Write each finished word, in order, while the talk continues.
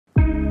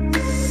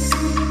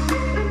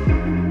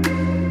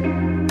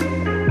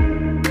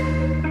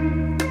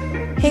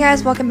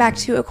guys, welcome back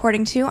to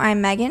According To. I'm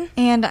Megan.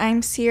 And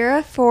I'm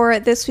Sierra. For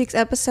this week's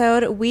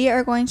episode, we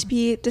are going to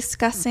be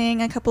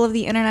discussing a couple of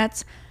the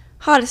internet's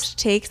hottest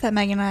takes that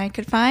Megan and I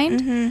could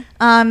find. Megan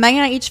and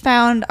I each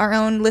found our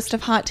own list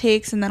of hot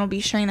takes, and then we'll be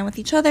sharing them with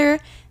each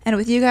other and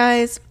with you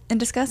guys and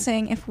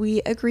discussing if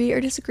we agree or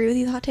disagree with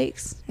these hot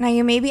takes. Now,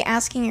 you may be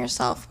asking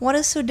yourself, what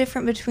is so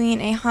different between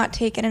a hot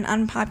take and an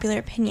unpopular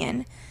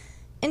opinion?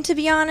 And to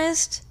be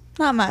honest,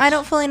 not much. I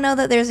don't fully know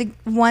that there's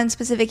one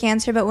specific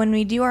answer, but when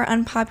we do our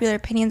unpopular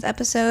opinions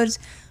episodes,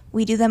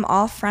 we do them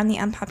all from the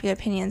unpopular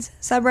opinions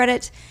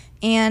subreddit,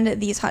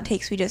 and these hot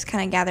takes we just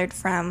kind of gathered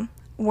from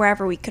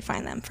wherever we could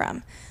find them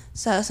from.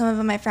 So some of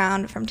them I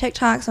found from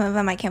TikTok, some of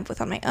them I came up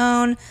with on my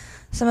own.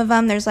 Some of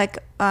them there's like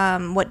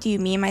What Do You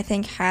Meme, I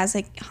think, has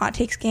a hot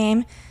takes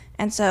game.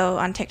 And so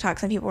on TikTok,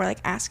 some people were like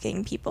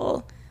asking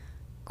people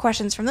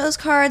questions from those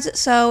cards.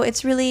 So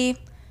it's really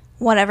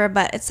whatever,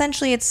 but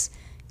essentially it's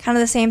kind of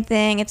the same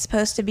thing. It's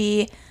supposed to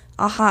be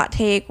a hot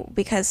take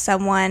because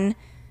someone,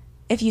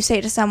 if you say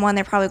it to someone,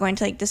 they're probably going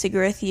to like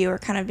disagree with you or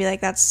kind of be like,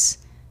 that's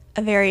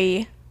a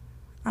very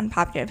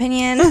unpopular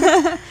opinion.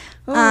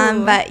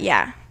 But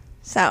yeah,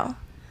 so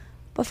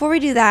before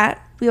we do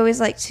that, we always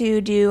like to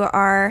do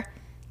our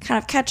kind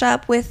of catch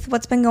up with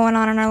what's been going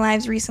on in our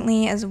lives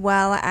recently, as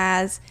well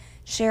as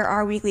share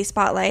our weekly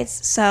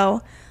spotlights.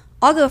 So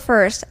I'll go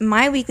first.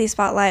 My weekly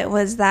spotlight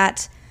was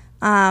that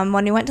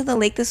when we went to the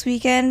lake this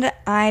weekend,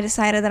 I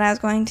decided that I was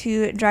going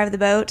to drive the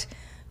boat,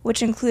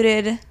 which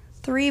included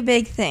 3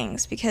 big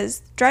things,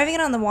 because driving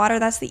it on the water,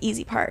 that's the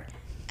easy part.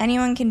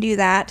 Anyone can do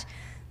that.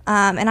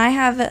 And I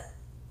have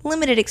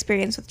limited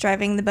experience with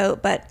driving the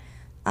boat, but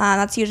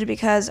that's usually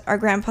because our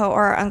grandpa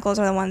or our uncles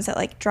are the ones that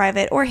like drive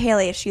it, or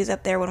Haley, if she's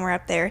up there when we're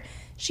up there,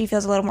 she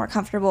feels a little more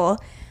comfortable.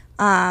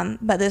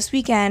 But this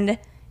weekend,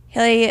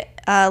 Haley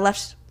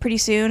left pretty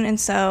soon, and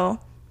so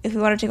if we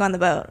wanted to go on the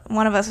boat,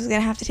 one of us was going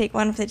to have to take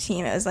one for the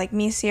team. It was like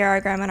me, Sierra, our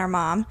grandma, and our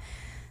mom.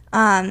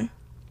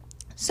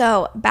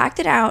 So backed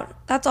it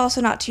out. That's also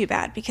not too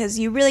bad because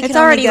you really can it's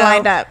already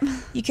lined up.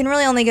 You can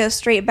really only go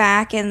straight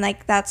back, and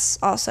like that's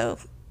also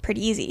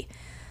pretty easy.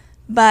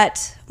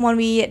 But when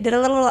we did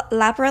a little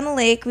lap around the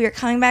lake, we were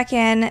coming back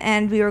in,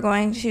 and we were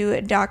going to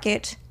dock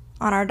it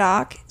on our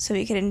dock so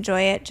we could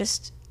enjoy it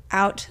just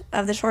out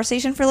of the shore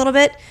station for a little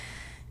bit.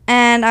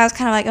 And I was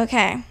kind of like,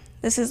 okay,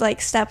 this is like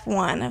step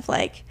 1 of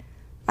like,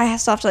 I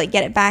still have to like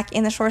get it back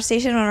in the shore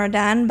station when we're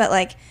done, but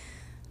like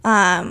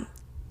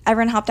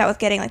everyone helped out with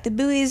getting like the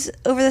buoys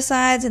over the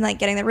sides and like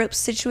getting the ropes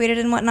situated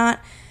and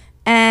whatnot,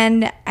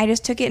 and I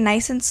just took it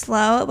nice and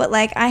slow, but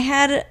like I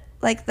had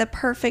like the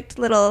perfect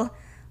little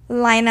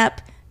lineup,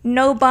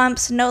 no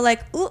bumps, no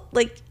like ooh,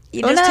 like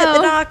you just hit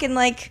the dock and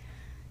like,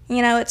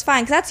 you know, it's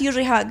fine, because that's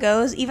usually how it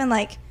goes. Even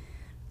like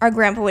our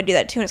grandpa would do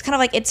that too, and it's kind of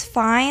like it's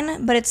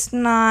fine, but it's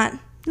not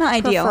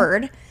ideal.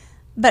 Preferred.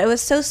 But it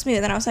was so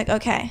smooth, and I was like,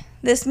 okay,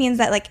 this means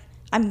that like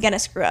I'm gonna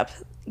screw up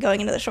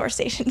going into the shore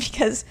station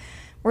because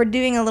we're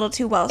doing a little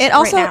too well. It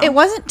also right now. It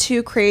wasn't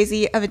too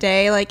crazy of a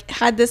day. Like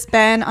had this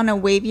been on a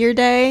wavier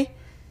day,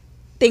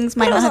 things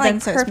might not have been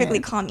so perfectly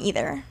smooth. Calm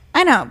either.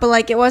 I know, but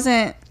like it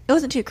wasn't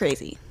too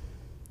crazy,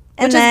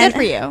 which is good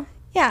for you.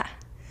 Yeah.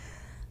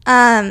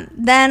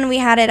 Then we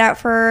had it out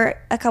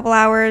for a couple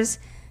hours.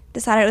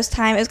 Decided it was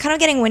time. It was kind of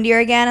getting windier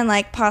again, and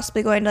like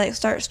possibly going to like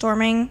start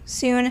storming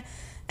soon.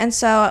 And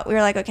so we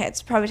were like, okay,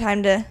 it's probably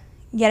time to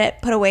get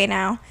it put away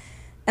now.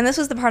 And this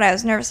was the part I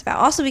was nervous about.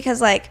 Also because,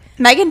 like,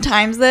 Megan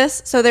times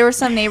this. So there were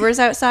some neighbors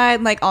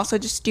outside, like, also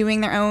just doing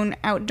their own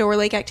outdoor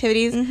lake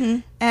activities. Mm-hmm.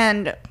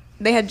 And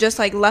they had just,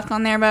 like, left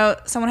on their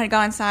boat. Someone had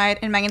gone inside.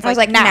 And Megan's like, I was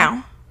like,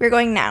 now. We're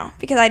going now.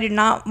 Because I do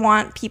not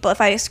want people,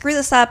 if I screw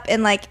this up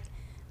and, like,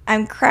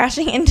 I'm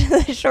crashing into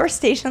the shore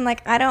station,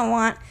 like, I don't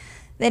want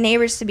the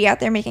neighbors to be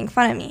out there making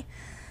fun of me.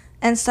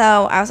 And so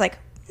I was like,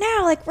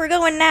 now, like, we're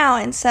going now.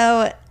 And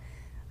so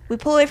we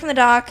pull away from the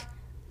dock.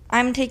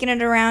 I'm taking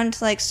it around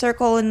to like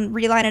circle and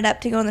reline it up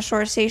to go in the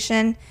shore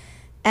station.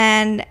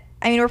 And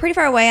I mean, we're pretty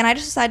far away, and I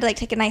just decided to like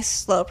take a nice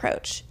slow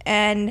approach.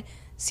 And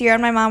Sierra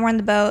and my mom were in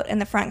the boat in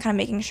the front, kind of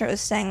making sure it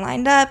was staying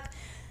lined up.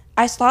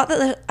 I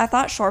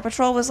thought Shore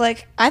Patrol was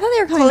like, I thought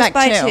they were coming back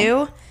by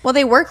too. Well,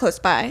 they were close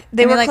by.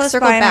 They were like close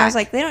circled by, and back. I was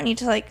like, they don't need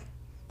to like,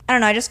 I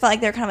don't know. I just felt like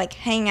they were kind of like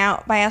hanging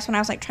out by us when I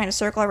was like trying to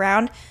circle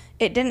around.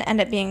 It didn't end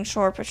up being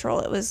Shore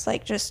Patrol. It was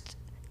like just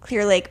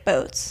Clear Lake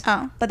boats.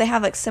 Oh, but they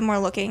have like similar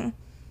looking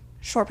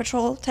Shore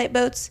Patrol type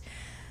boats.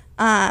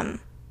 They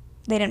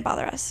didn't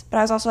bother us, but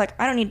I was also like,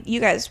 I don't need you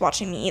guys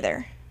watching me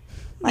either.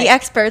 Like, the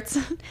experts,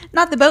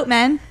 not the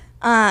boatmen.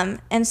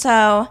 And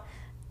so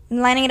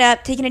lining it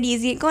up, taking it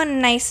easy, going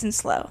nice and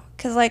slow,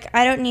 because like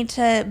I don't need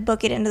to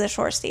book it into the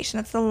shore station.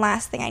 That's the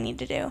last thing I need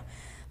to do.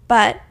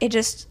 But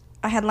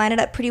I had lined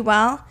it up pretty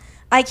well.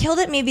 I killed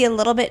it maybe a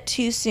little bit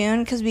too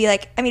soon because we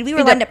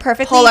were lined it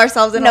perfectly. Pull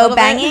ourselves in a little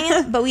banging,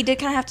 bit. But we did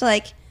kind of have to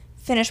like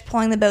finish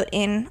pulling the boat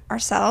in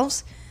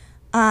ourselves.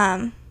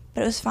 But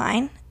it was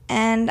fine,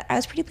 and I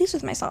was pretty pleased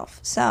with myself.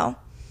 So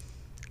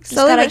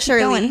slowly but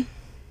surely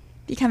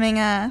becoming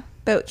a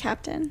boat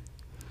captain.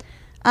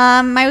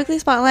 My weekly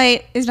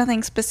spotlight is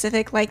nothing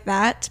specific like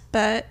that,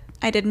 but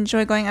I did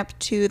enjoy going up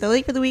to the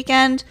lake for the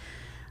weekend.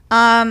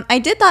 I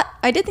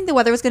did think the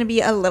weather was going to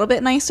be a little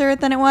bit nicer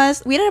than it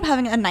was. We ended up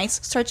having a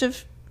nice stretch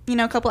of,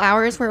 a couple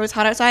hours where it was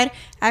hot outside.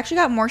 I actually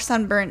got more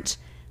sunburnt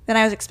than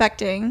I was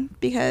expecting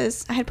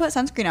because I had put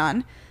sunscreen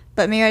on,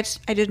 but maybe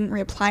I didn't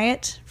reapply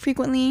it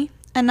frequently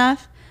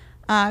enough.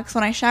 Because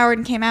when I showered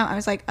and came out, I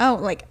was like, oh,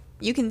 like,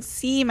 you can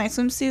see my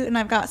swimsuit and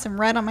I've got some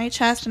red on my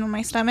chest and on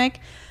my stomach.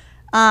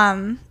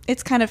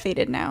 It's kind of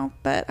faded now,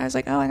 but I was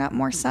like, oh, I got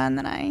more sun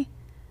than I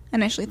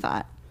initially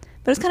thought.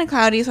 But it was kind of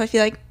cloudy, so I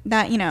feel like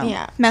that,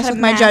 messed with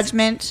my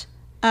judgment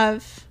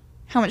of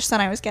how much sun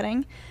I was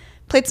getting.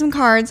 Played some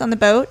cards on the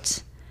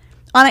boat.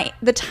 On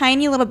the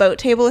tiny little boat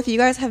table, if you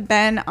guys have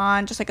been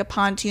on just like a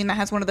pontoon that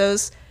has one of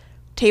those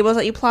tables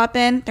that you plop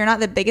in, they're not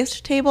the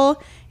biggest table.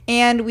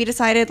 And we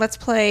decided let's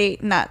play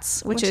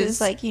nuts, which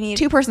is like you need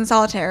 2-person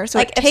solitaire. So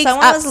like if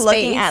someone was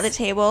looking at the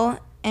table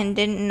and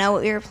didn't know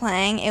what we were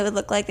playing, it would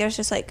look like there's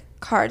just like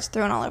cards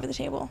thrown all over the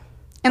table.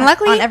 And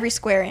luckily, on every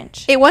square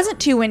inch. It wasn't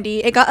too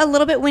windy. It got a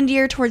little bit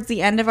windier towards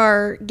the end of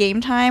our game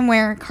time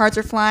where cards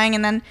were flying.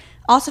 And then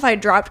also if I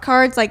dropped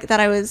cards like that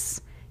I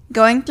was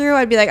going through,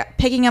 I'd be like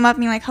picking them up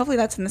and being like, hopefully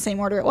that's in the same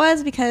order it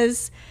was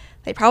because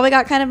they probably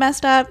got kind of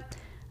messed up.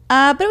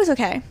 But it was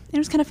okay. It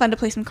was kind of fun to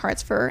play some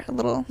cards for a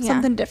little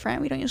something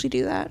different. We don't usually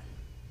do that.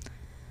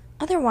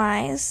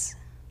 Otherwise,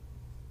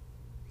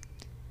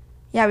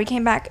 we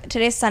came back.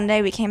 Today's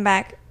Sunday. We came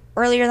back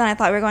earlier than I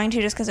thought we were going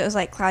to just because it was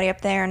like cloudy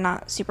up there and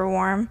not super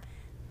warm.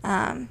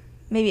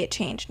 Maybe it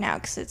changed now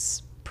because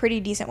it's pretty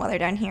decent weather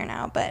down here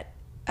now, but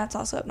that's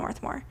also up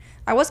north more.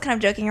 I was kind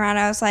of joking around.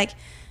 I was like,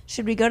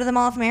 should we go to the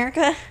Mall of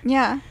America?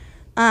 Yeah.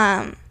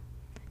 And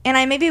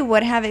I maybe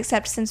would have,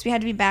 except since we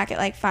had to be back at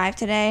like 5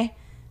 today.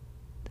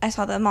 I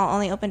saw the mall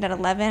only opened at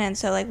 11, and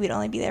so like we'd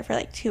only be there for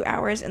like 2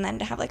 hours, and then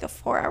to have like a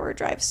 4-hour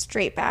drive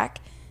straight back,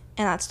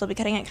 and that'd still be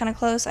cutting it kind of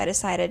close. I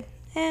decided,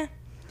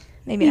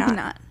 maybe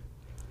not.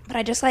 But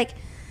I just like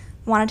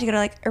wanted to go to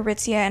like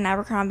Aritzia and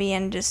Abercrombie,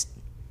 and just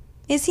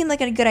it seemed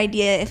like a good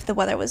idea if the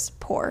weather was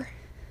poor.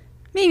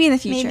 Maybe in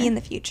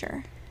the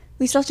future.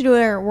 We still have to do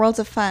our Worlds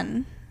of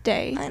Fun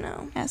day. I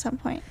know. At some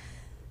point.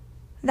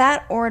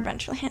 That or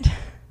Adventureland.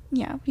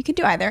 Yeah, we could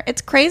do either.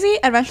 It's crazy.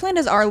 Adventureland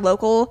is our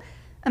local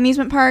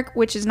amusement park,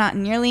 which is not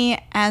nearly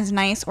as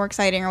nice or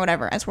exciting or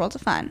whatever as Worlds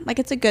of Fun. Like,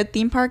 it's a good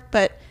theme park,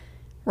 but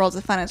Worlds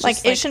of Fun is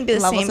just it shouldn't be the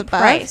same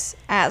price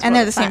as and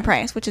they're the same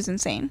price, which is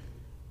insane.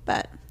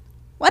 But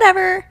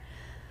whatever.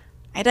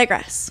 I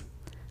digress.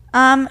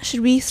 Should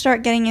we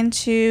start getting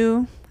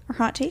into our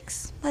hot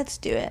takes? Let's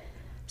do it.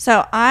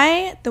 So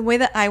the way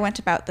that I went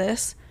about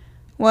this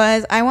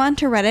was I went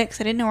to Reddit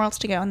because I didn't know where else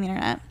to go on the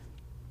internet.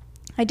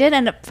 I did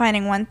end up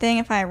finding one thing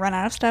if I run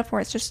out of stuff where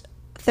it's just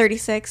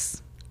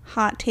 36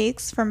 hot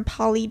takes from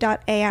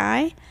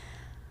poly.ai.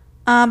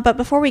 But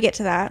before we get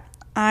to that,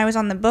 I was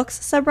on the books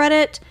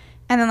subreddit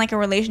and then like a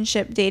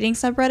relationship dating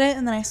subreddit,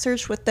 and then I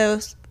searched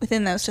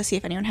within those to see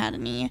if anyone had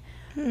any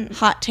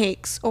hot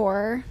takes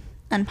or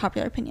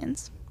unpopular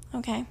opinions.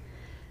 Okay.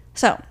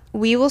 So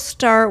we will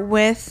start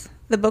with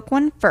the book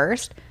one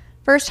first.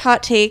 First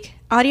hot take: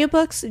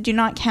 audiobooks do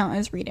not count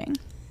as reading.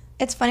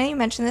 It's funny you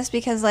mentioned this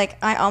because like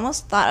I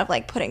almost thought of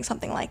like putting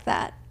something like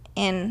that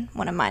in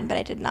one of mine, but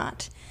I did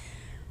not.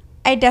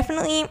 I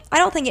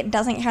don't think it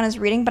doesn't count as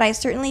reading, but I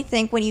certainly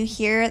think when you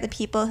hear the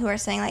people who are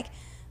saying, like,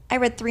 I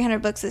read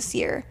 300 books this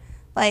year,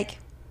 like,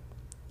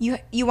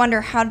 you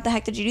wonder, how the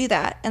heck did you do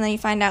that? And then you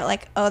find out,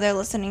 like, oh, they're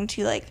listening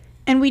to, like,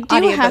 and we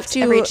do have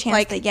to, every chance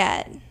like, they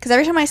get. Because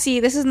every time this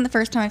isn't the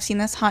first time I've seen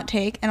this hot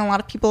take, and a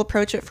lot of people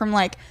approach it from,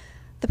 like,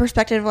 the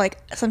perspective of, like,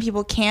 some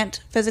people can't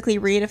physically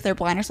read if they're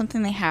blind or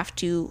something. They have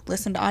to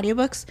listen to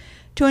audiobooks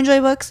to enjoy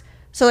books.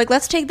 So, like,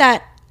 let's take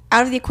that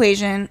out of the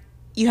equation.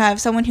 You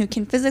have someone who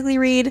can physically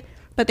read,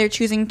 but they're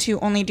choosing to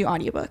only do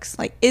audiobooks.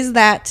 Like, is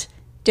that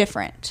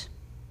different?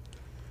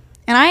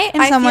 And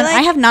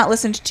I have not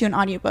listened to an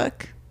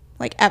audiobook,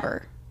 like,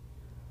 ever.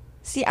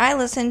 See, I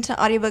listen to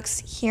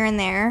audiobooks here and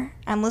there.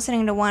 I'm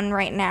listening to one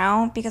right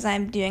now because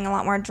I'm doing a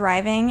lot more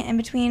driving in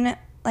between,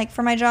 like,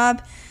 for my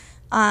job.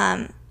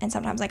 And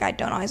sometimes, like, I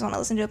don't always want to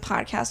listen to a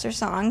podcast or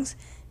songs.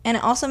 And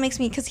it also makes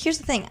me, because here's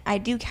the thing, I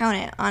do count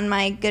it on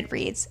my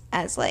Goodreads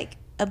as, like,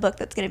 a book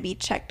that's going to be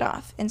checked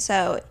off. And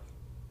so,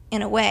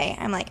 in a way,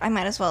 I'm like, I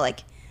might as well,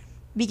 like,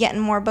 be getting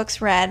more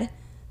books read.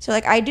 So,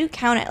 like, I do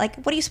count it.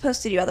 Like, what are you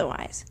supposed to do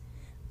otherwise?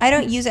 I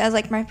don't use it as,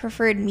 like, my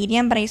preferred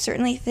medium, but I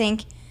certainly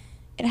think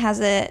it has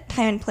a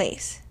time and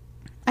place.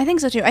 I think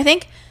so, too. I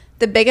think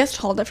the biggest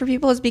holdup for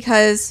people is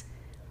because,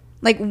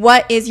 like,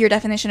 what is your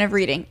definition of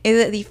reading? Is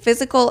it the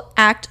physical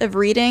act of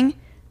reading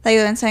that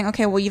you're then saying,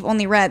 okay, well, you've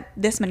only read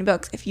this many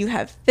books. If you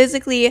have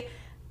physically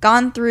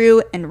gone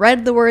through and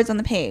read the words on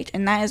the page,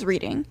 and that is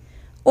reading.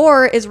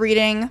 Or is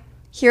reading,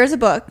 here's a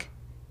book,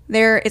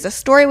 there is a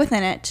story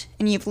within it,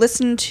 and you've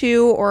listened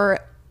to or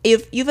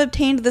you've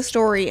obtained the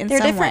story in some way.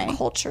 They're different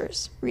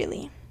cultures,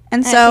 really.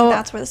 And so I think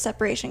that's where the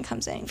separation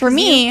comes in. For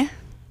me,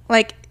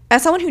 like,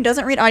 as someone who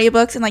doesn't read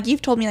audiobooks, and, like,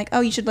 you've told me, like,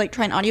 oh, you should, like,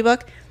 try an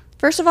audiobook.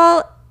 First of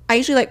all, I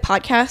usually like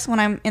podcasts when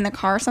I'm in the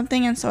car or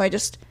something, and so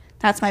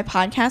that's my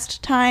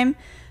podcast time.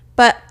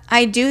 But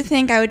I do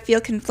think I would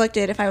feel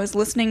conflicted if I was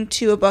listening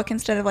to a book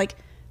instead of like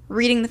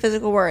reading the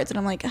physical words. And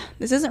I'm like,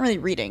 this isn't really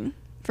reading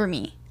for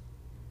me.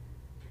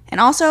 And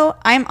also,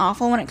 I'm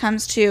awful when it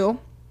comes to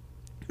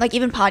like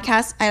even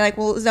podcasts. I like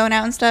will zone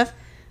out and stuff.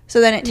 So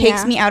then it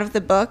takes me out of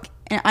the book.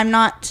 And I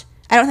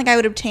don't think I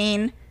would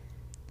obtain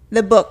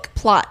the book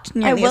plot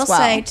nearly as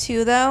well. I will say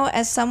too though,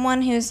 as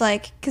someone who's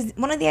like, because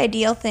one of the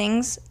ideal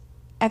things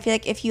I feel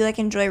like if you like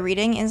enjoy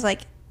reading is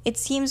like, it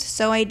seems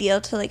so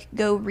ideal to like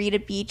go read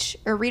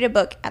a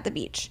book at the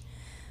beach.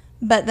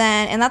 But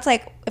then, and that's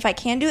like, if I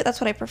can do it,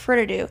 that's what I prefer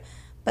to do.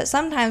 But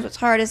sometimes what's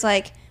hard is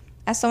like,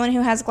 as someone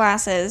who has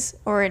glasses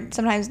or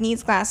sometimes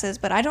needs glasses,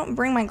 but I don't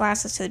bring my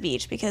glasses to the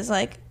beach because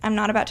like, I'm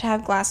not about to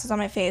have glasses on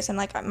my face and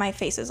like my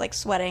face is like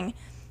sweating.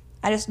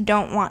 I just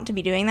don't want to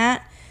be doing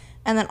that.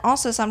 And then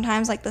also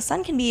sometimes like the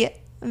sun can be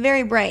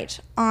very bright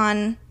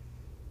on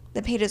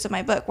the pages of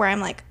my book where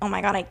I'm like, oh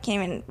my god, I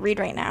can't even read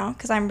right now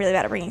because I'm really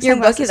bad at bringing your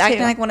sunglasses. Your book is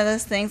acting like one of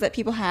those things that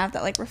people have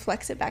that like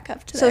reflects it back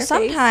up to their face. So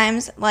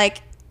sometimes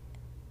like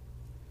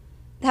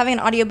having an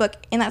audiobook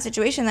in that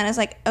situation then is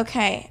like,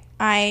 okay,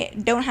 I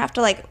don't have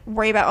to like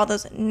worry about all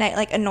those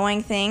like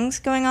annoying things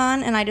going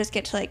on, and I just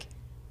get to like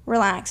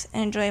relax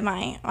and enjoy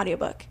my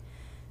audiobook.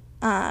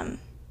 And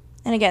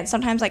again,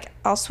 sometimes like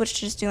I'll switch to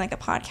just doing like a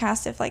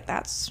podcast if like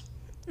that's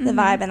the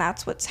vibe and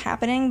that's what's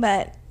happening.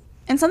 But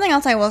and something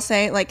else I will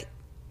say, like,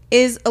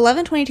 is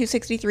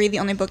 11/22/63 the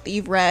only book that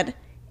you've read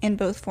in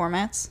both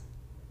formats?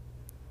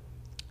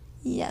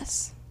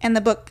 Yes. And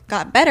the book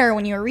got better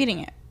when you were reading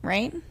it,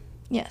 right?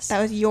 Yes.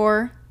 That was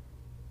your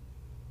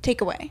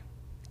takeaway.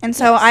 And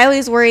so I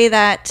always worry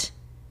that,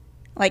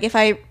 like, if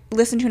I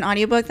listen to an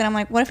audiobook, then I'm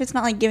like, what if it's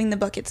not, like, giving the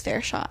book its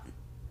fair shot?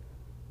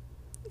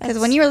 Because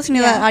when you were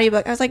listening to that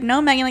audiobook, I was like,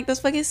 no, Megan, like, this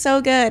book is so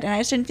good. And I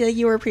just didn't feel like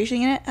you were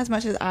appreciating it as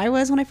much as I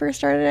was when I first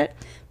started it.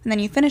 And then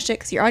you finished it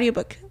because your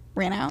audiobook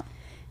ran out.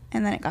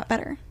 And then it got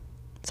better.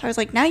 So I was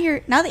like, now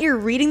that you're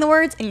reading the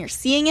words and you're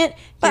seeing it, you're getting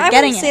it. But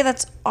I wouldn't say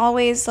that's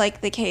always,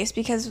 like, the case.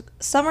 Because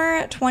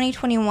summer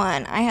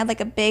 2021, I had, like,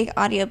 a big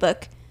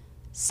audiobook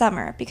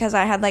summer. Because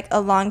I had, like,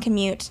 a long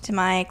commute to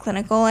my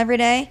clinical every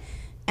day.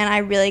 And I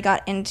really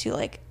got into,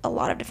 like, a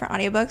lot of different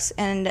audiobooks.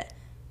 And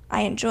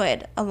I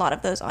enjoyed a lot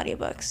of those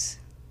audiobooks.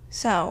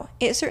 So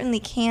it certainly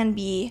can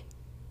be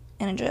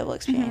an enjoyable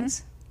experience.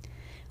 Mm-hmm.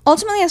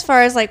 Ultimately, as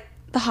far as, like,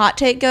 the hot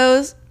take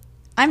goes,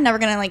 I'm never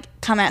going to, like,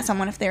 come at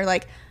someone if they're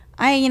like,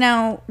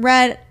 I,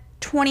 read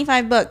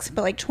 25 books,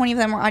 but, like, 20 of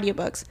them were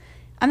audiobooks.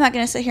 I'm not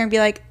going to sit here and be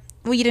like,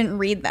 well, you didn't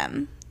read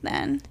them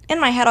then.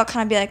 In my head, I'll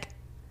kind of be like,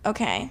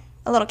 okay,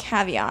 a little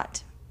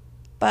caveat.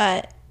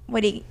 But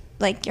what do you,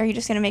 like, are you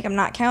just going to make them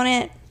not count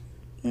it?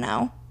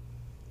 No.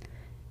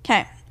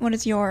 Okay. What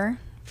is your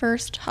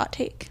first hot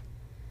take?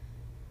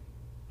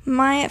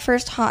 My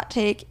first hot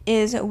take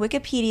is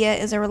Wikipedia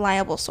is a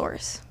reliable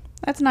source.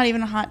 That's not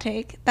even a hot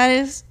take. That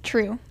is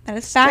true. That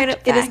is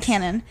fact. It is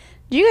canon.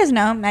 Do you guys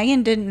know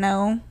Megan didn't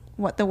know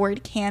what the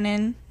word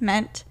canon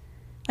meant?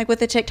 Like with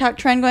the TikTok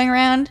trend going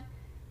around?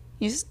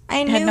 I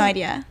had no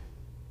idea.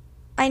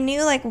 I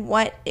knew like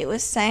what it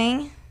was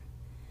saying,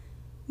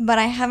 but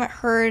I haven't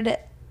heard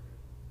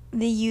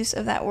the use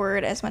of that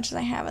word as much as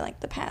I have in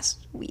like the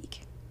past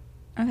week.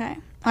 Okay.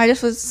 I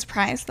just was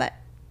surprised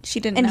that she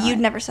didn't know. And you'd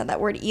never said that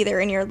word either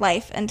in your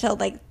life until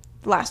like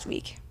last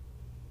week.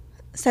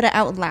 Said it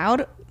out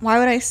loud? Why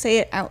would I say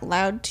it out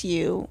loud to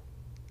you?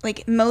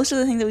 Like, most of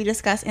the things that we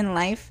discuss in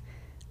life,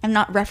 I'm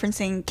not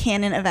referencing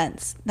canon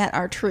events that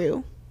are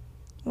true.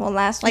 Well,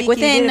 last week you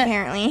did,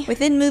 apparently.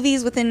 Within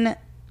movies, within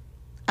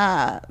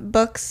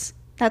books,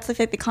 that's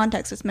like the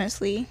context is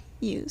mostly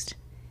used.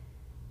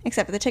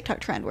 Except for the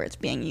TikTok trend where it's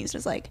being used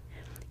as like,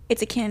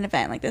 it's a canon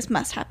event, like this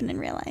must happen in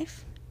real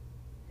life.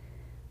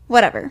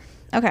 Whatever.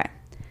 Okay.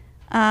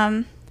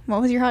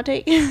 What was your hot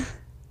take?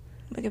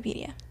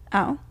 Wikipedia.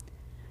 Oh.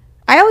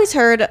 I always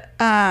heard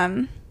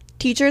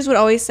teachers would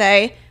always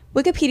say,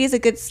 Wikipedia is a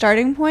good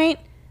starting point,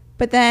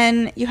 but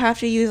then you have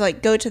to use,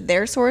 like, go to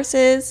their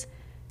sources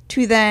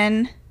to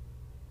then,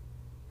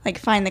 like,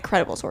 find the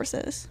credible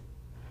sources.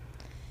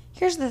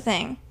 Here's the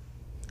thing.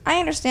 I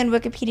understand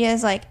Wikipedia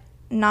is, like,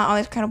 not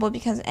always credible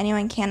because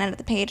anyone can edit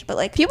the page, but,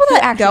 like, people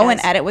that go and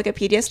edit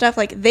Wikipedia stuff,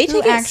 like, they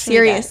take it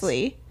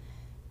seriously.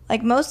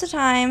 Like, most of the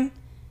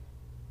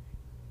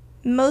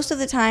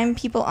time,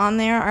 people on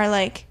there are,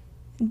 like,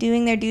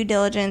 doing their due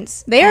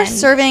diligence. They are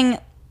serving,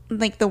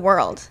 like, the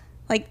world.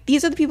 Like,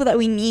 these are the people that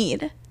we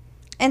need.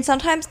 And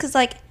sometimes, because,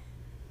 like,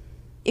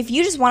 if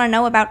you just want to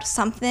know about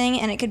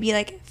something, and it could be,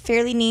 like,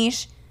 fairly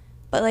niche,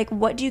 but, like,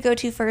 what do you go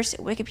to first?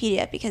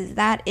 Wikipedia, because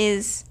that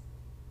is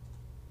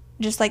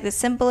just, like, the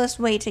simplest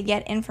way to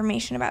get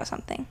information about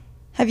something.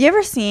 Have you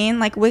ever seen,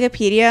 like,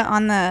 Wikipedia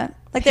on the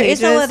like, pages?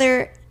 There is no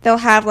other... They'll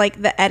have,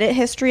 like, the edit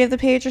history of the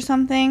page or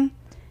something.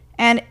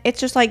 And it's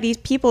just, like, these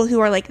people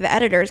who are, like, the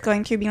editors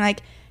going through being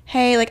like,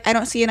 hey, like, I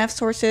don't see enough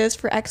sources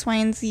for X, Y,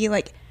 and Z.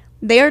 Like,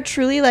 they are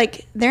truly,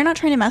 like, they're not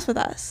trying to mess with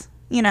us,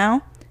 you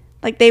know?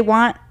 Like, they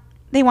want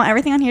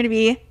everything on here to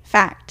be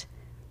fact.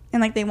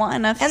 And, like, they want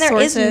enough sources. And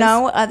there is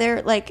no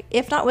other, like,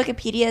 if not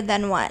Wikipedia,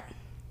 then what?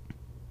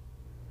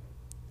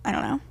 I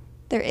don't know.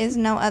 there is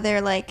no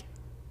other, like,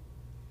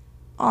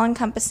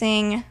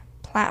 all-encompassing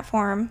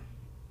platform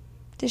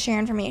to share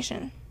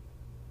information.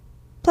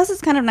 Plus,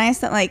 it's kind of nice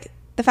that, like,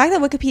 the fact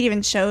that Wikipedia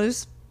even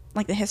shows,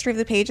 like, the history of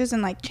the pages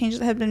and, like, changes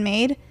that have been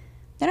made,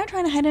 they're not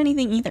trying to hide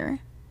anything either.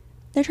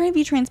 They're trying to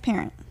be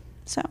transparent.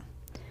 So,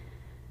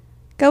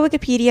 go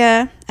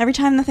Wikipedia. Every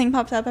time the thing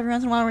pops up every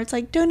once in a while where it's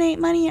like, donate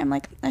money, I'm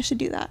like, I should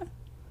do that.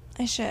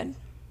 I should.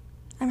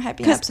 I'm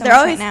hyping up so they're much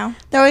always, right now.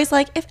 They're always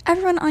like, if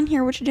everyone on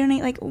here were to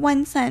donate, like,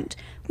 1 cent,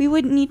 we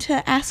wouldn't need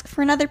to ask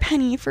for another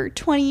penny for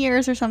 20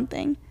 years or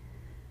something.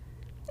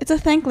 It's a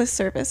thankless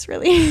service,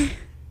 really.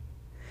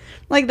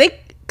 Like,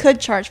 they could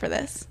charge for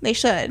this. They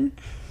should.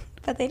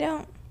 But they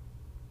don't.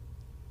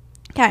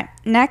 Okay,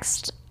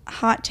 next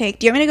hot take.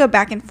 Do you want me to go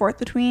back and forth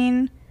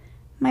between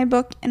my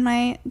book and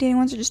my dating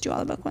ones, or just do all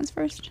the book ones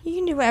first? You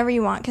can do whatever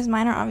you want, because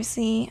mine are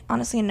honestly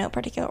in no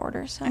particular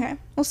order. So. Okay,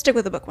 we'll stick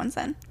with the book ones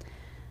then.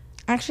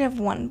 I actually have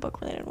one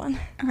book-related one.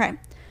 Okay.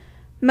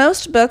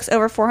 Most books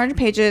over 400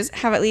 pages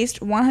have at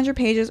least 100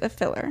 pages of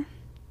filler.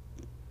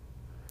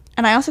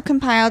 And I also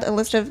compiled a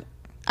list of...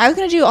 I was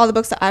going to do all the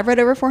books that I've read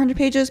over 400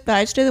 pages, but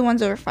I just did the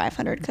ones over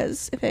 500,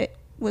 because if it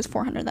was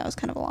 400, that was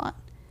kind of a lot.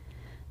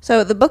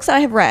 So the books that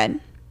I have read,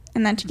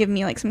 and then to give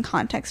me, like, some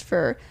context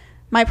for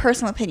my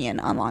personal opinion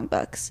on long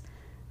books.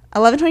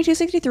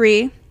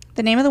 11/22/63,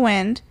 The Name of the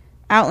Wind,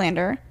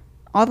 Outlander,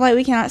 All the Light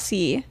We Cannot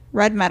See,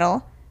 Red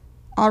Metal,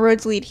 All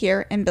Roads Lead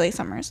Here, and Billy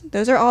Summers.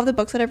 Those are all of the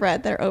books that I've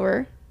read that are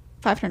over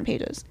 500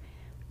 pages.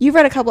 You've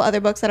read a couple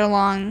other books that are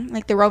long,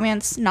 like the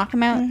Romance Knock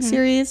 'Em Out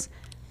series.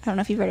 I don't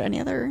know if you've read any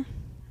other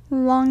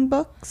long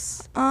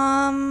books.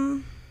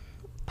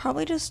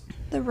 Probably just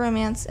the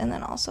romance, and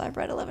then also I've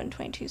read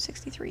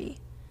 11/22/63.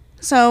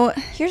 So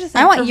here's the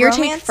thing. I want your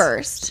take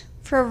first.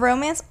 For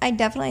romance, I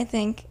definitely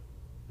think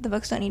the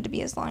books don't need to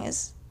be as long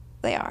as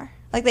they are.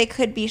 Like, they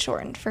could be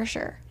shortened for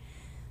sure.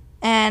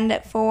 And I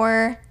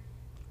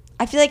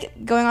feel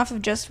like going off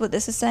of just what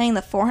this is saying,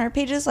 the 400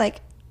 pages,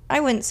 like, I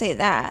wouldn't say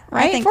that.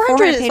 Right? I think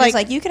 400 pages,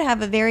 like, you could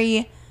have a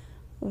very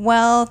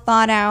well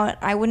thought out,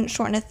 I wouldn't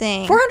shorten a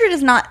thing. 400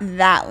 is not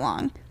that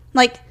long.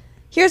 Like,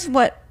 here's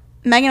what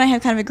Meg and I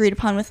have kind of agreed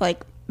upon with,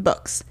 like,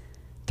 books.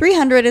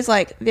 300 is,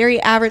 like,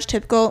 very average,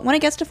 typical. When it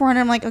gets to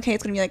 400, I'm like, okay,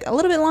 it's going to be, like, a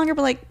little bit longer,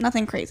 but, like,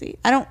 nothing crazy.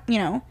 I don't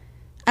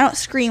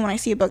scream when I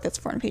see a book that's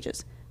 400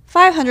 pages.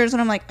 500 is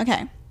when I'm like,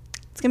 okay,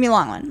 it's going to be a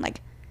long one.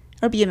 Like,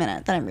 it'll be a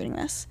minute that I'm reading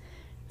this.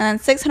 And then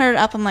 600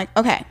 up, I'm like,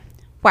 okay,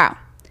 wow.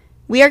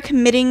 We are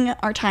committing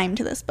our time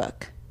to this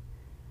book.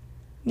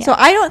 Yeah. So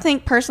I don't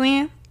think,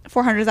 personally,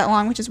 400 is that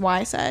long, which is why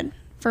I said,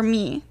 for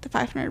me, the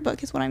 500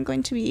 book is what I'm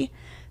going to be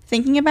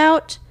thinking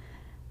about.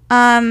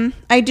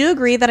 I do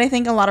agree that I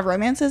think a lot of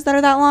romances that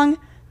are that long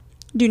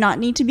do not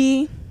need to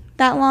be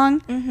that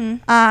long.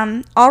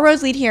 Mm-hmm. All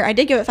Roads Lead Here, I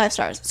did give it 5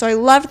 stars, so I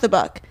loved the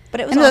book.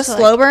 But it was also a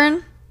slow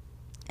burn,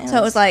 so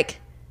it was like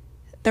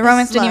the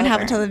romance didn't even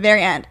happen until the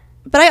very end.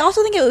 But I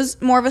also think it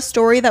was more of a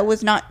story that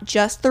was not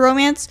just the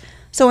romance,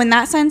 so in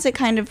that sense, it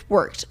kind of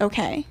worked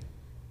okay.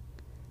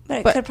 But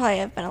it could probably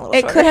have been a little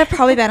shorter. It could have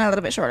probably been a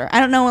little bit shorter. I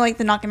don't know, like,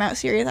 the Knock 'Em Out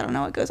series. I don't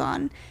know what goes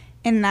on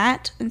in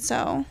that. And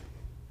so,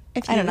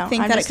 if you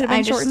think that it could have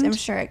been shortened. I'm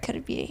sure it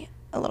could be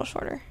a little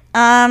shorter.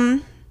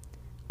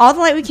 All the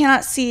Light We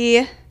Cannot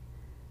See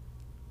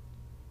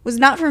was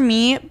not for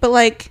me, but,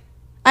 like,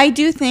 I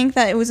do think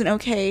that it was an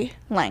okay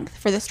length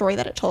for the story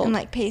that it told. And,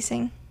 like,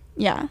 pacing.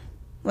 Yeah.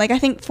 Like, I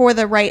think for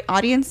the right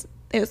audience,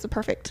 it was the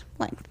perfect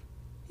length.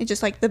 It's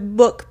just, like, the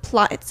book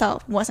plot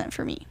itself wasn't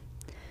for me.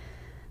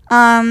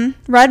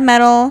 Red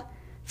Metal,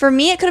 for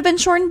me, it could have been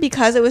shortened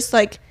because it was,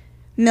 like,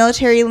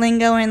 military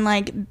lingo and,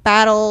 like,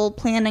 battle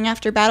planning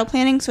after battle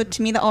planning. So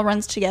to me, that all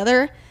runs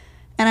together.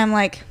 And I'm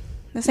like,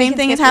 the same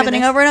thing is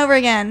happening over and over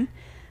again.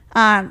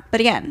 But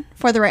again,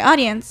 for the right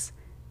audience,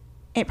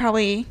 it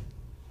probably,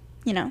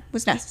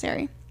 was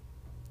necessary.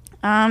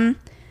 The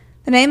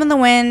Name of the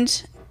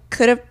Wind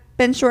could have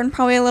been shortened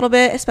probably a little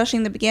bit, especially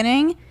in the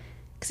beginning,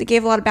 because it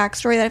gave a lot of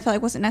backstory that I felt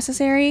like wasn't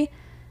necessary.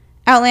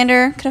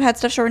 Outlander could have had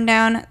stuff shortened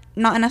down.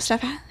 Not enough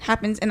stuff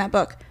happens in that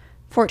book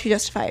for it to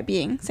justify it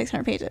being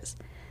 600 pages.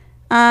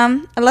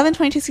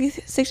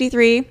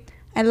 11/22/63,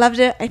 I loved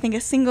it. I think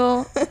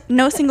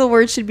no single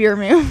word should be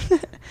removed.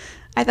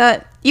 I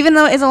thought, even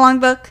though it is a long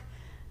book,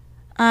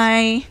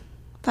 I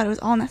thought it was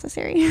all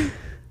necessary.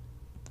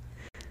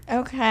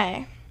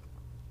 Okay.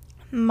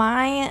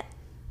 My,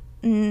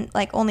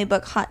 only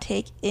book hot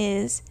take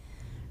is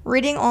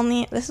reading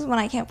only, this is one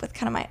I came up with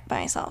kind of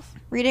by myself.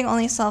 Reading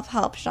only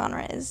self-help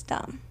genre is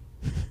dumb.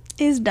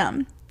 Is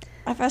dumb.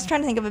 I was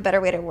trying to think of a better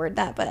way to word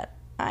that, but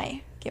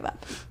I give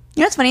up.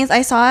 You know what's funny is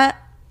I saw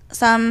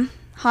some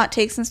hot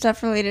takes and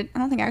stuff related. I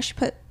don't think I actually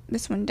put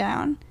this one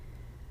down.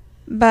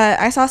 But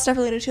I saw stuff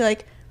related to,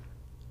 like,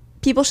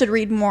 people should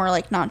read more,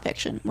 like,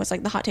 nonfiction was,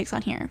 like, the hot takes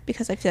on here.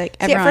 Because I feel like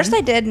everyone... See, at first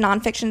I did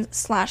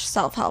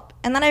nonfiction/self-help.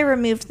 And then I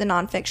removed the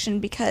nonfiction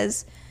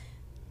because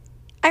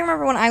I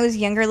remember when I was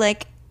younger,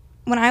 like,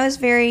 when I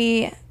was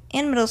in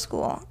middle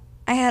school,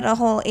 I had a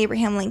whole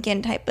Abraham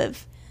Lincoln type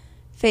of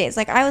phase.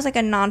 Like, I was, like, a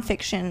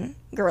nonfiction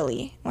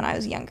girly when I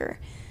was younger.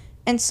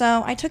 And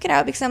so I took it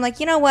out because I'm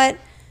like, you know what?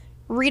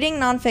 reading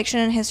nonfiction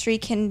and history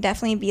can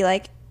definitely be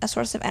like a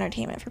source of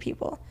entertainment for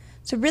people.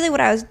 So really what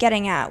I was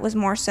getting at was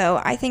more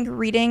so I think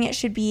reading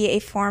should be a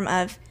form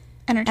of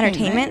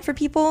entertainment for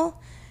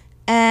people.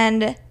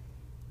 And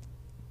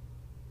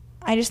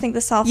I just think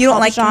the self-help You don't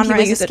like when genre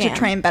people is use a it to scam.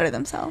 try and better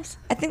themselves.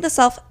 I think the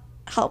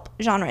self-help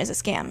genre is a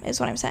scam, is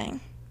what I'm saying.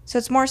 So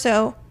it's more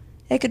so,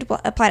 it could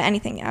apply to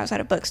anything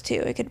outside of books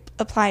too. It could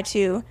apply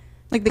to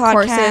Like the podcasts,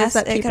 courses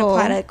that it people...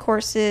 could apply to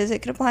courses, it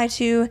could apply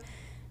to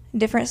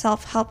different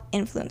self-help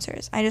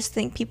influencers. I just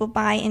think people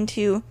buy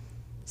into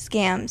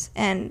scams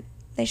and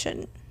they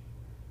shouldn't.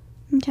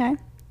 Okay.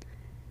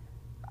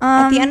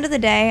 At the end of the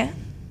day,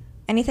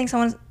 anything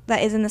someone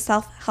that is in the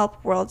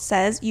self-help world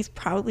says, you've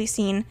probably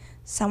seen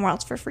somewhere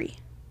else for free.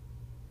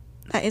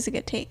 That is a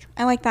good take.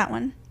 I like that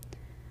one.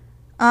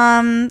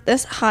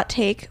 This hot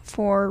take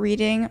for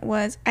reading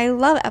was, I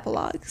love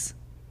epilogues.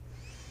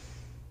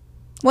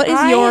 What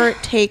is your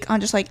take on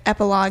just like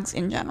epilogues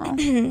in general?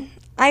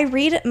 I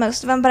read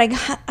most of them, but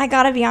I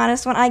gotta be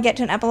honest, when I get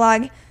to an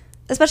epilogue,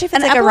 especially if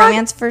it's An like epilogue? a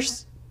romance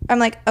first, I'm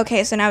like,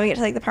 okay, so now we get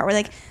to like the part where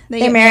like They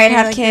they're get married,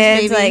 have like,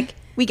 kids, this baby. like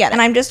We get it.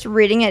 and I'm just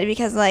reading it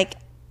because like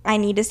I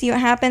need to see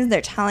what happens.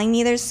 They're telling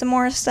me there's some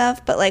more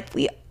stuff, but like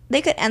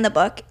they could end the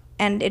book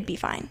and it'd be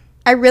fine.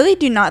 I really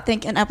do not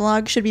think an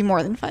epilogue should be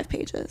more than 5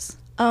 pages.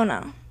 Oh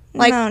no.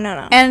 Like,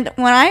 No. And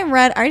when I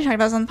already talked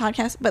about this on the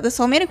podcast, but the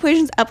Soulmate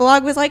Equations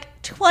epilogue was like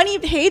 20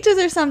 pages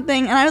or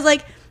something, and I was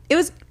like, it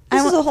was...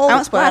 This is a whole I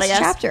won't spoil it, I last guess.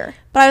 chapter.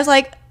 But I was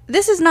like,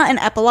 this is not an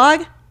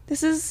epilogue.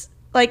 This is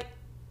like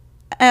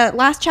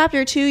last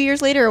chapter 2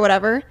 years later or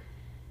whatever.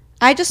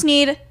 I just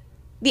need...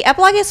 The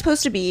epilogue is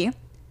supposed to be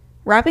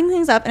wrapping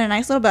things up in a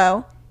nice little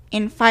bow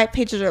in 5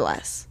 pages or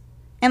less.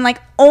 And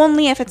like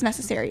only if it's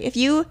necessary. If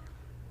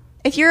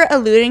you're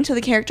alluding to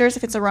the characters,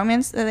 if it's a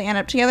romance that they end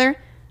up together,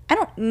 I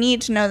don't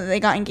need to know that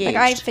they got engaged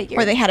I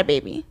figured. or they had a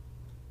baby.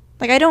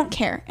 Like, I don't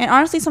care. And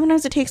honestly,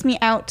 sometimes it takes me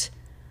out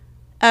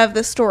of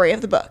the story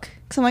of the book.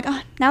 Because I'm like,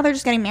 oh, now they're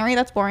just getting married?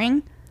 That's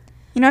boring.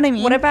 You know what I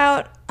mean? What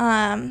about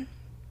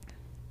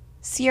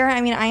Sierra? I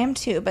mean, I am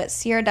too, but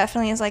Sierra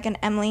definitely is like an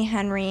Emily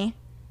Henry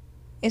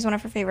is one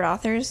of her favorite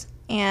authors.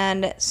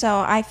 And so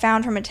I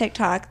found from a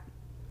TikTok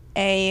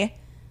a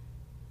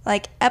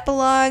like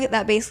epilogue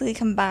that basically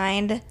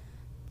combined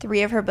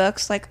 3 of her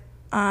books, like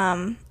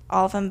all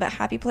of them but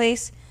Happy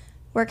Place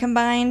were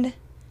combined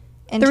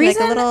into like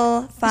a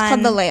little fun. It's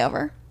called The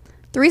Layover.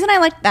 The reason I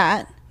liked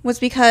that was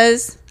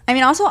because, I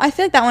mean, also, I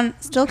feel like that one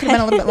still could have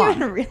been a little bit long. I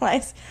didn't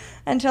realize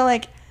until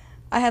like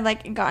I had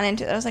like gotten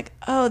into it. I was like,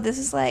 oh, this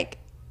is like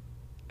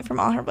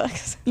from all her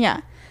books. Yeah.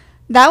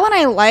 That one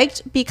I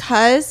liked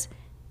because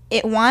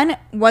it, one,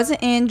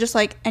 wasn't in just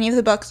like any of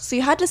the books, so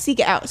you had to seek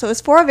it out. So it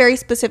was for a very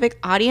specific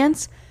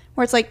audience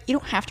where it's like, you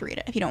don't have to read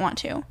it if you don't want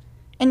to.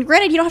 And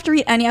granted, you don't have to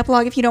read any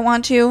epilogue if you don't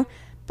want to,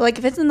 but like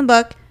if it's in the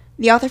book,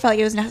 the author felt like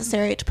it was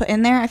necessary to put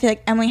in there. I feel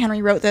like Emily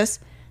Henry wrote this,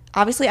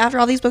 obviously after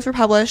all these books were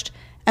published,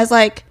 as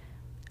like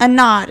a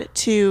nod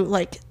to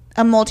like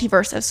a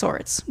multiverse of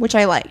sorts, which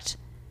I liked.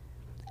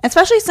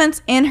 Especially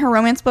since in her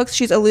romance books,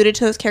 she's alluded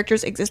to those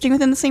characters existing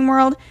within the same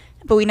world,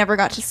 but we never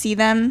got to see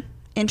them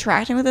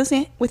interacting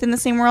within the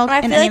same world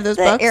in any of those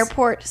books. The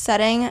airport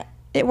setting,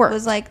 it worked.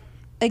 Was like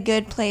a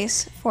good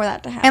place for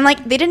that to happen. And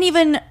like they didn't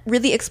even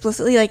really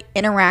explicitly like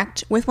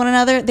interact with one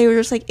another. They were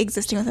just like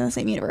existing within the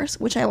same universe,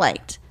 which I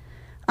liked.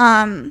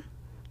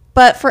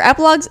 But for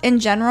epilogues in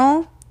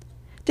general,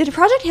 did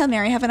Project Hail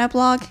Mary have an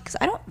epilogue? Because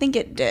I don't think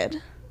it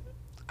did.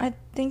 I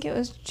think it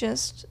was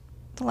just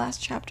the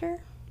last chapter.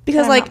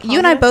 Because like you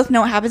and I both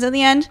know what happens at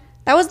the end.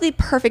 That was the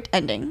perfect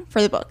ending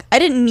for the book. I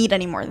didn't need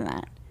any more than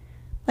that.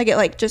 Like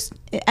it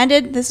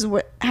ended. This is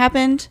what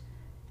happened,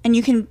 and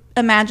you can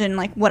imagine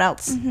like what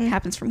else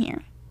happens from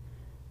here.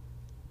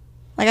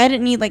 Like I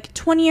didn't need like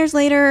 20 years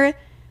later,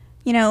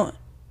 you know,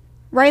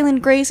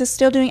 Ryland Grace is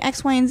still doing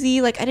X, Y, and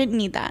Z. Like I didn't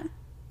need that.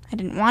 I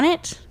didn't want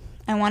it.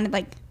 I wanted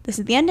like this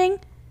is the ending.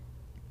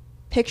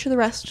 Picture the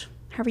rest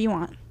however you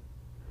want.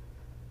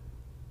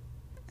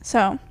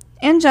 So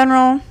in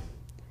general,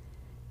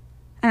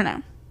 I don't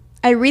know.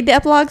 I read the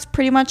epilogues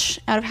pretty much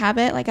out of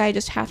habit. Like I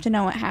just have to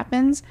know what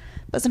happens.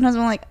 But sometimes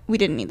I'm like, we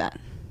didn't need that.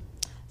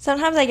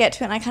 Sometimes I get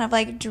to it and I kind of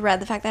like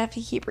dread the fact that I have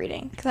to keep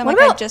reading. Because I'm What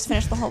like, I about- just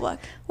finished the whole book.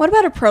 What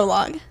about a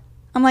prologue?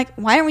 I'm like,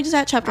 why aren't we just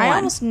at chapter 1? I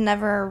almost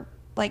never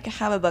like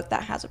have a book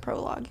that has a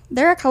prologue.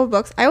 There are a couple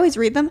books. I always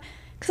read them.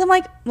 Because I'm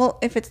like, well,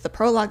 if it's the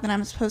prologue, then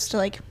I'm supposed to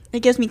like, it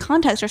gives me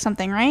context or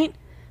something, right?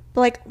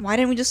 But like, why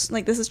didn't we just,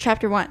 like, this is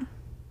chapter 1.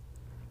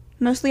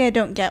 Mostly I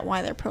don't get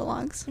why they're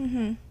prologues.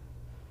 Mm-hmm.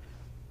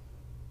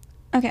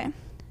 Okay.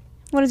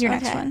 What is your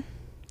next Okay. one?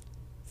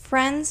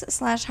 Friends /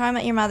 How I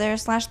Met Your Mother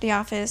 / The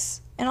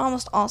Office and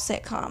almost all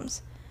sitcoms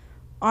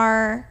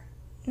are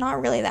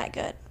not really that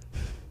good.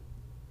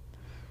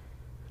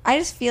 I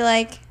just feel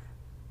like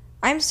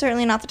I'm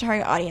certainly not the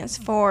target audience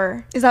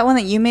for... Is that one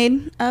that you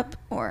made up,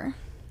 or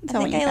is I that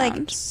think what you I found?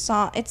 like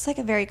saw... It's like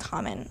a very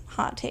common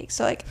hot take.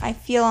 So like I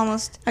feel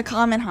almost A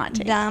common hot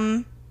take.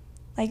 dumb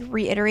like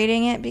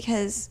reiterating it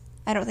because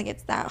I don't think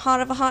it's that hot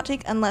of a hot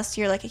take unless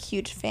you're like a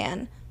huge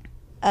fan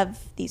of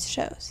these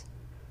shows.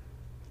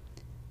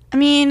 I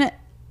mean,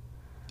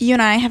 you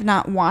and I have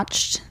not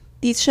watched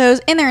these shows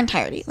in their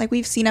entirety. Like,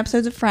 we've seen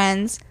episodes of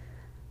Friends.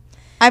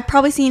 I've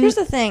probably seen Here's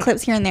the thing.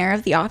 clips here and there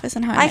of The Office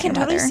and How I I Met can Your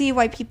totally Mother. see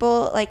why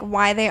people, like,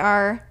 why they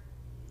are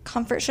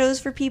comfort shows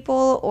for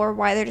people or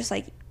why they're just,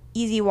 like,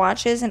 easy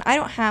watches. And I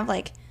don't have,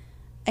 like,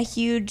 a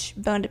huge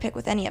bone to pick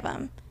with any of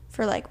them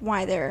for, like,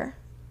 why they're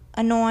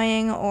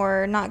annoying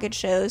or not good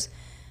shows.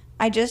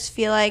 I just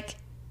feel like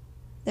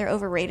they're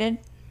overrated,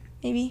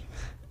 maybe.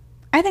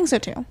 I think so,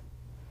 too.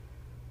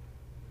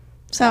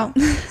 So,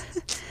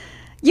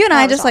 you and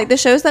I just, like, all. the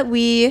shows that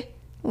we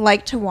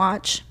like to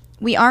watch,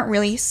 we aren't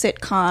really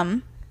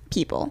sitcom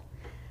people.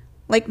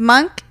 Like,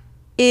 Monk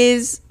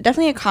is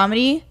definitely a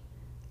comedy,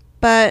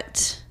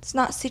 but It's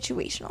not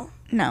situational.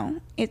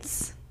 no,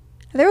 it's...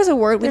 There was a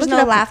word. There's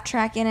no laugh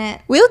track in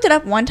it. We looked it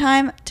up one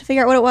time to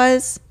figure out what it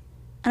was,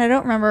 and I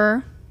don't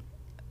remember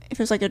if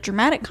it was, like, a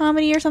dramatic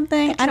comedy or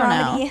something. I don't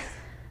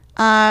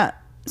know.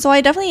 So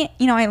I definitely,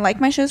 I like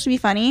my shows to be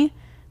funny,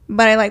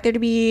 but I like there to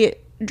be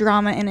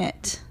drama in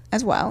it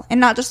as well.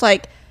 And not just,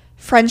 like,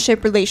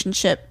 friendship,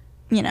 relationship,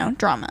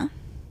 drama.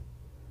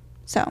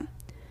 So,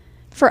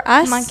 for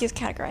us... Monk is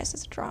categorized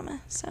as a drama,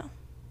 so...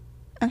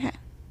 Okay.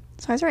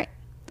 So I was right.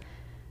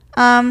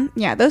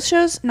 Yeah, those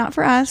shows, not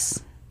for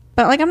us.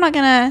 But, like, I'm not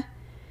gonna...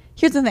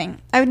 Here's the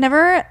thing. I would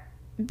never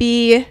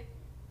be,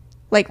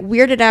 like,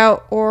 weirded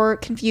out or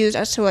confused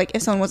as to, like,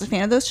 if someone was a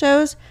fan of those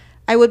shows.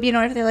 I would be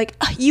annoyed if they're like,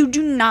 you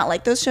do not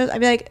like those shows.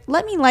 I'd be like,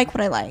 let me like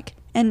what I like.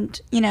 And,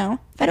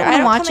 if I don't want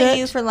to watch come at it...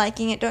 you for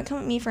liking it. Don't come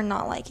at me for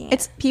not liking it.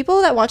 It's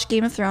people that watch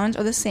Game of Thrones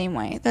are the same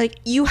way. They're like,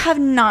 you have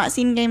not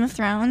seen Game of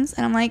Thrones?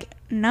 And I'm like,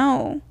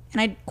 no.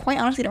 And I quite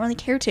honestly don't really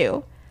care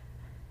to.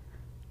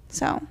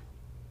 So,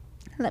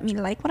 let me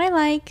like what I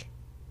like.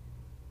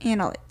 And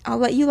I'll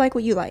let you like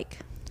what you like.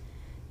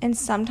 And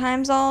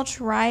sometimes I'll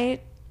try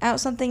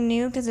out something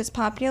new because it's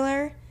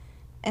popular.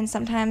 And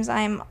sometimes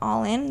I'm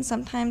all in. And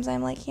sometimes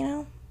I'm like,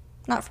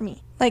 not for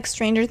me. Like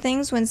Stranger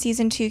Things when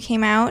season 2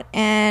 came out.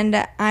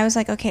 And I was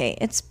like, okay,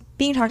 it's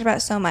being talked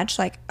about so much.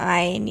 Like,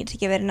 I need to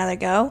give it another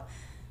go.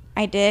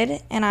 I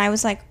did. And I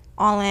was like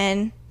all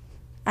in.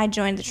 I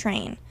joined the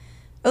train.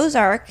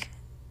 Ozark,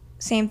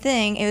 same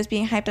thing. It was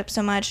being hyped up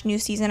so much. New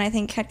season, I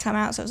think, had come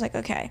out. So I was like,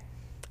 okay.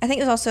 I think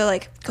it was also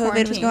like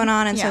COVID was going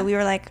on. And so we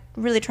were like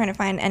really trying to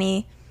find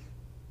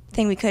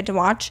anything we could to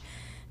watch.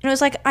 And it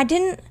was like, I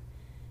didn't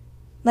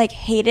like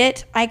hate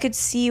it. I could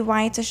see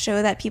why it's a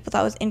show that people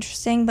thought was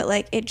interesting, but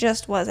like it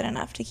just wasn't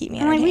enough to keep me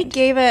entertained. And like we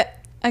gave it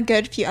a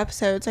good few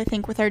episodes, I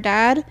think, with our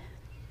dad.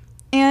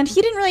 And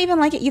he didn't really even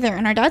like it either.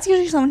 And our dad's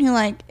usually someone who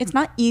like it's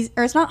not easy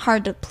or it's not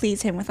hard to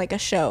please him with like a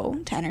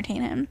show to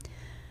entertain him.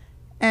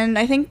 And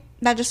I think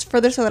that just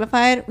further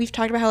solidified. We've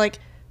talked about how like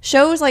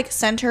shows like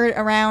centered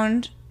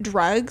around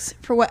drugs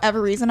for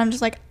whatever reason. I'm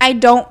just like, I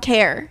don't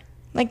care.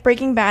 Like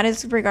Breaking Bad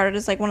is regarded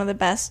as like one of the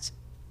best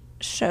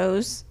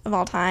shows of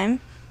all time.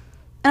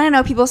 And I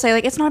know people say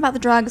like it's not about the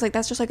drugs, like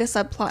that's just like a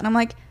subplot. And I'm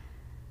like,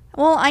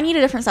 well, I need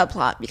a different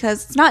subplot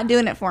because it's not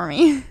doing it for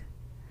me.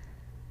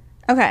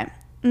 Okay,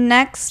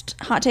 next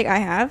hot take I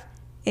have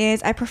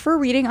is I prefer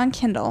reading on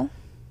Kindle.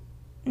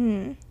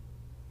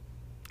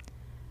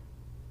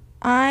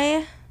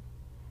 I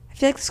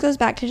feel like this goes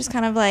back to just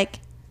kind of like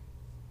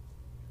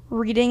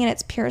reading in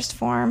its purest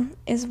form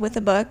is with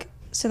a book.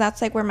 So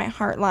that's like where my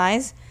heart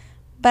lies.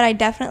 But I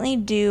definitely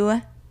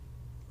do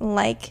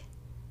like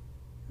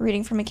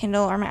reading from a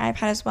Kindle or my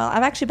iPad as well.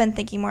 I've actually been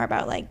thinking more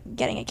about like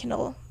getting a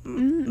Kindle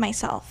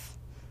myself.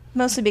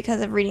 Mostly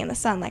because of reading in the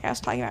sun, like I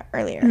was talking about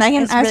earlier.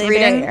 Megan, it's I was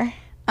really reading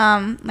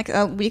like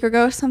a week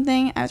ago or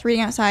something. I was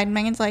reading outside and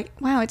Megan's like,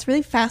 wow, it's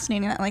really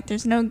fascinating that like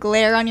there's no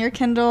glare on your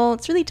Kindle.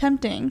 It's really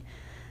tempting.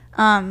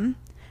 I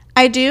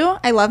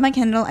love my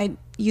Kindle. I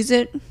use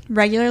it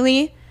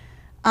regularly.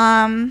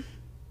 But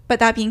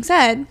that being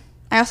said,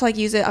 I also like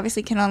use it,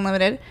 obviously Kindle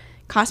Unlimited.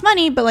 Costs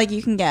money, but like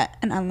you can get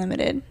an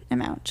unlimited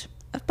amount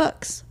of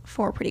books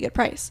for a pretty good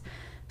price.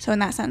 So in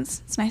that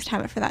sense, it's nice to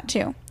have it for that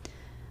too.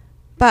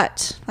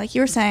 But like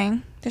you were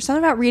saying, there's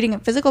something about reading a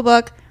physical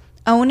book,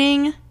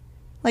 owning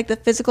like the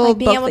physical like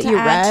being book able that to you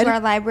add read, to our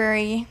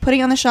library,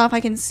 putting it on the shelf,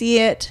 I can see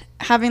it,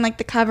 having like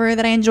the cover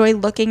that I enjoy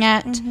looking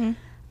at.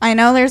 I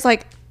know there's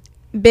like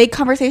big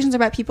conversations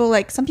about people,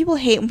 like some people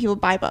hate when people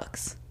buy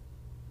books.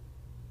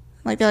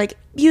 Like they're like,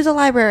 use a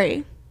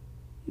library.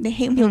 They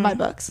hate when people buy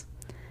books.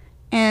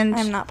 And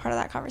I'm not part of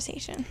that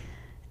conversation.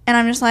 And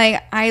I'm just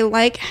like, I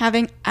like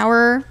having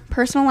our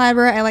personal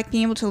library. I like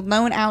being able to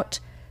loan out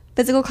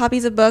physical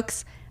copies of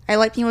books. I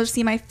like being able to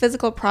see my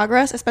physical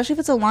progress, especially if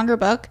it's a longer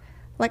book.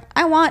 Like,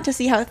 I want to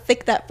see how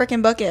thick that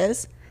freaking book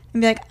is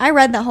and be like, I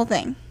read that whole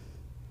thing.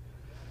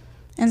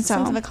 And so,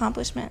 sense of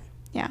accomplishment.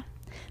 Yeah.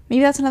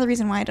 Maybe that's another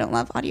reason why I don't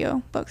love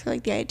audiobooks or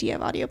like the idea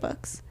of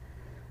audiobooks.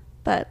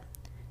 But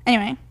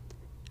anyway,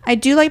 I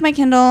do like my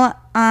Kindle.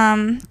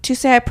 To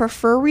say I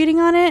prefer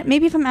reading on it,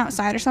 maybe if I'm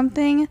outside or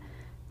something,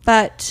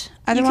 but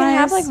otherwise, you can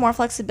have like more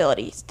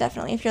flexibility.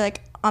 Definitely, if you're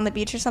like on the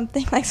beach or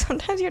something. Like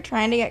sometimes you're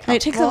trying to get comfortable.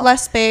 It takes up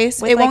less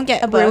space. With, it like, won't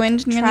get a book.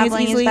 ruined nearly as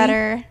Traveling easily. is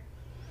better.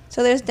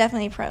 So there's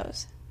definitely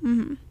pros.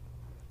 Mm-hmm.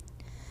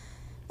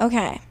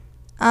 Okay.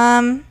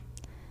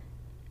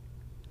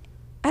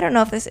 I don't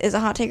know if this is a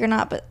hot take or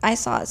not, but I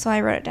saw it, so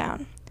I wrote it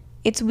down.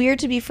 It's weird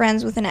to be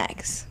friends with an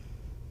ex.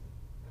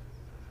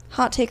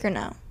 Hot take or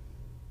no?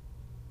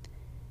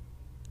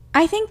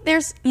 I think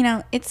there's,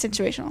 it's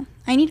situational.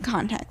 I need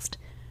context.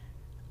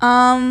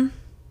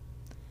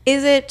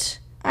 Is it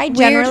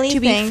generally weird to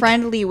be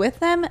friendly with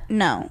them?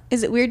 No.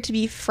 Is it weird to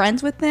be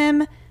friends with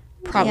them?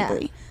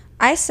 Probably. Yeah.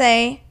 I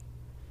say,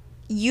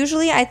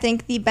 usually I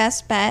think the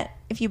best bet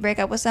if you break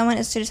up with someone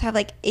is to just have,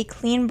 like, a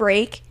clean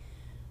break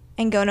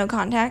and go no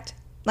contact.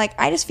 Like,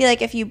 I just feel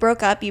like if you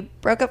broke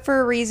up for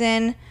a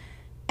reason,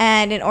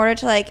 and in order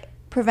to, like,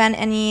 prevent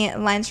any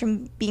lines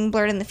from being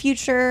blurred in the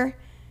future,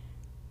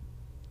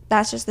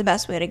 that's just the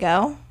best way to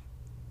go.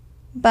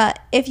 But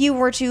if you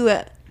were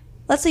to,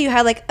 let's say you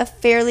had, like, a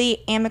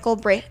fairly amicable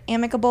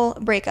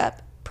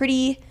breakup,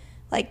 pretty,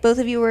 like, both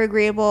of you were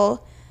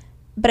agreeable,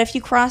 but if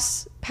you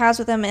cross paths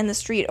with them in the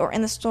street or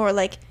in the store,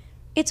 like,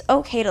 it's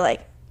okay to,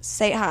 like,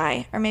 say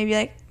hi, or maybe,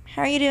 like,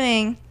 how are you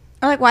doing?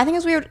 Or, like, what I think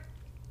is weird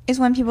is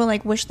when people,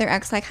 like, wish their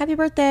ex, like, happy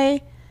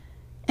birthday,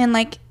 and,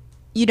 like,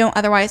 you don't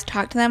otherwise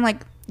talk to them.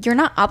 Like, you're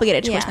not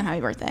obligated to wish them happy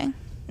birthday.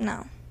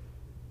 No.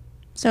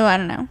 So, I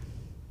don't know.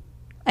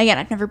 Again,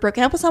 I've never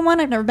broken up with someone.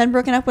 I've never been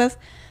broken up with,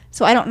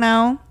 so I don't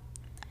know.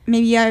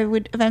 Maybe I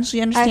would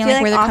eventually understand,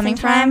 like, where they're coming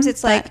from. Oftentimes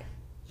it's, like,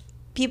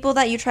 people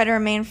that you try to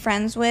remain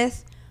friends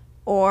with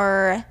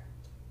or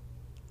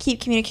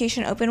keep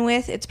communication open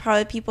with, it's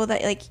probably people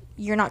that, like,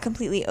 you're not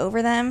completely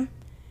over them,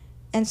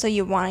 and so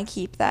you want to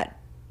keep that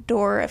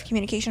door of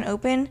communication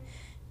open.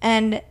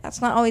 And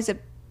that's not always a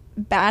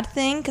bad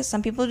thing, because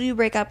some people do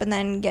break up and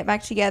then get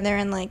back together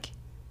and, like,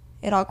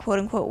 it all quote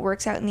unquote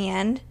works out in the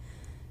end.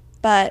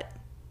 But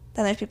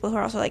then there's people who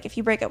are also like, if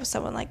you break up with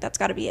someone, like, that's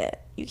got to be it.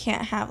 You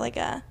can't have, like,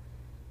 a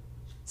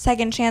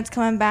second chance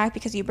coming back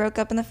because you broke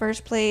up in the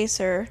first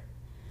place or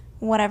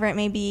whatever it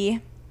may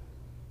be.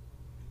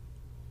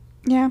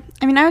 Yeah.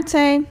 I mean, I would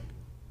say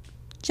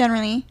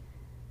generally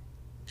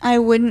I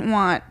wouldn't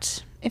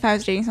want, if I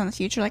was dating someone in the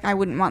future, like, I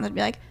wouldn't want them to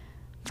be like,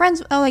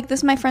 friends, oh, like, this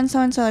is my friend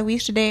so-and-so, like, we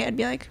used to date. I'd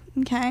be like,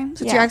 okay,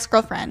 so it's your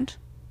ex-girlfriend.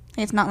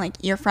 It's not, like,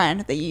 your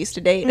friend that you used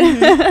to date.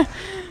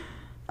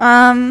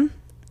 Mm-hmm.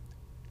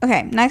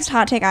 Okay, next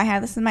hot take I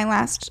have. This is my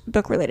last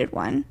book-related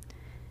one.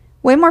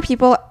 Way more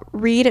people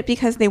read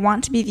because they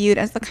want to be viewed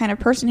as the kind of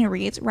person who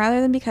reads rather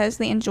than because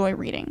they enjoy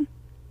reading.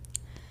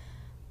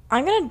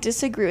 I'm going to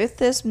disagree with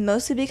this,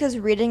 mostly because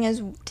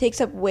reading takes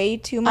up way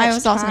too much time. I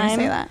was also going to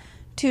say that.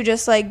 To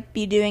just, like,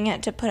 be doing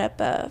it to put up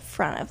a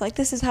front of, like,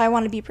 this is how I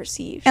want to be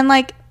perceived. And,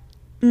 like,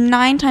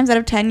 9 times out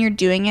of 10, you're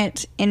doing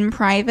it in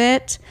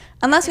private.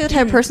 Unless you're the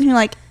type of person who,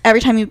 like, every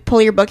time you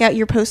pull your book out,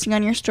 you're posting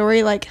on your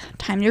story, like,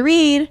 time to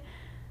read.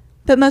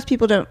 But most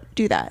people don't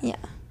do that. Yeah.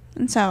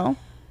 And so.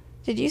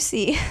 Did you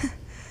see?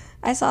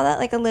 I saw that,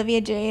 like,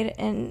 Olivia Jade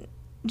and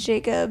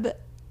Jacob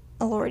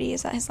Elordi,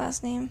 is that his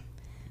last name?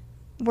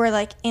 Were,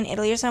 like, in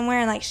Italy or somewhere,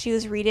 and, like, she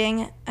was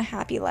reading A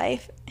Happy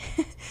Life.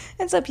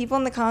 And so people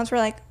in the comments were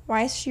like,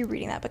 why is she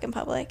reading that book in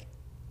public?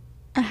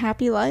 A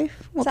Happy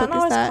Life? What book is that?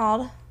 What it's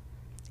called?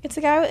 It's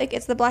the guy.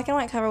 It's the black and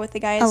white cover with the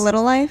guys. A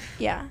Little Life?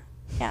 Yeah.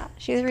 Yeah.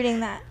 She was reading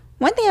that.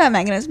 One thing about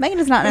Megan is Megan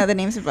does not know the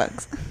names of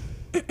books.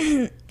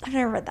 I've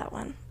never read that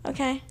one.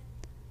 Okay.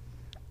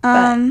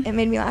 But it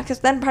made me laugh, because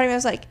then part of me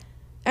was like,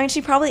 I mean,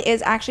 she probably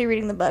is actually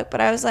reading the book, but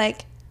I was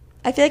like,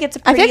 I feel like it's a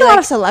pretty, I feel like a lot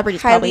of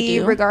celebrities probably do.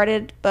 Highly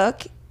regarded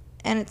book,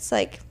 and it's,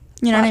 like,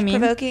 you know what I mean?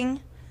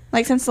 Provoking.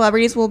 Like, since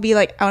celebrities will be,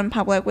 like, out in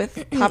public with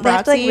paparazzi. They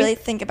have to, like, really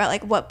think about,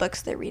 like, what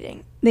books they're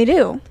reading. They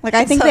do. Like,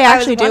 I think they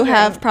actually do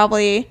have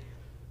probably,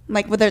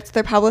 like, whether it's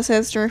their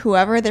publicist or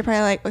whoever, they're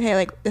probably like, okay,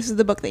 like, this is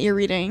the book that you're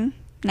reading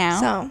now.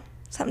 So,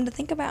 something to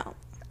think about.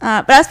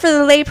 But as for the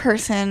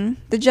layperson,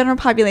 the general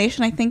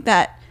population, I think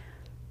that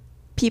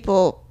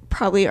people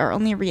probably are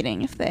only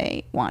reading if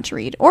they want to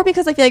read. Or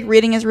because I feel like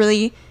reading is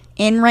really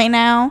in right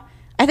now.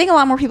 I think a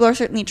lot more people are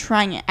certainly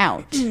trying it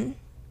out.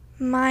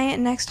 My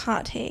next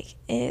hot take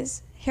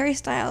is Harry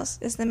Styles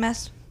is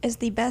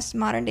the best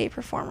modern day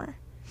performer,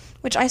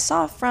 which I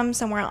saw from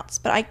somewhere else,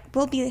 but I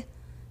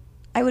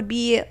would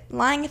be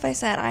lying if I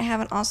said I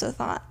haven't also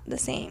thought the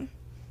same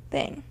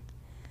thing.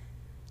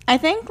 I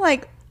think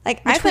like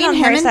between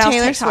him and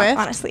Taylor Swift,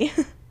 honestly.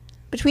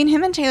 Between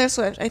him and Taylor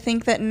Swift, I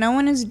think that no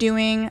one is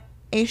doing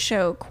a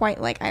show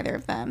quite like either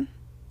of them.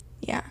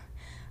 Yeah.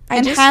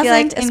 I just feel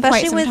like,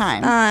 especially with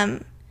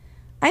time.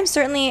 I'm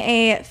certainly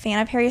a fan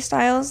of Harry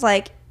Styles.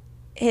 Like,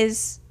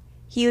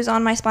 he was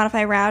on my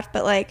Spotify Wrapped,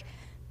 but, like,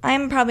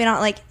 I'm probably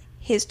not, like,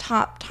 his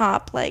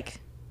top, like,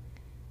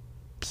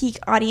 peak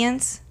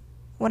audience,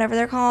 whatever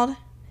they're called,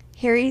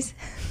 Harry's.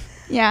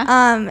 Yeah.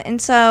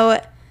 And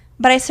so,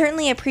 but I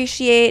certainly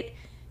appreciate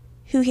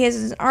who he is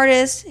as an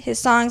artist, his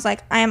songs.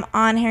 Like, I am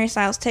on Harry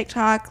Styles'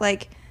 TikTok,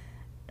 like,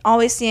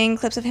 always seeing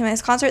clips of him at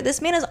his concert.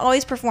 This man is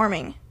always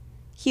performing.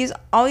 He's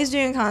always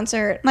doing a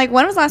concert. Like,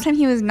 when was the last time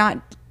he was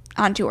not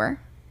on tour?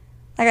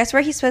 Like, I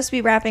swear he's supposed to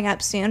be wrapping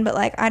up soon, but,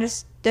 like, I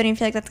just don't even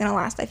feel like that's going to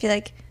last. I feel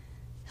like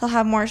he'll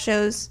have more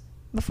shows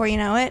before you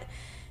know it.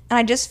 And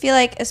I just feel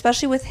like,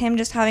 especially with him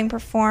just having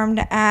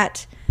performed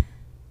at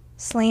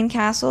Slane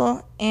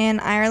Castle in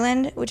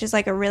Ireland, which is,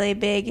 like, a really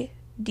big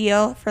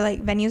deal for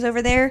like venues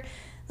over there,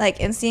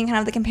 like, and seeing kind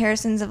of the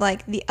comparisons of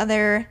like the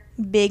other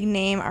big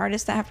name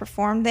artists that have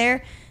performed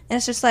there. And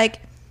it's just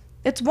like,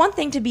 it's one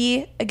thing to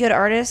be a good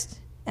artist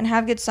and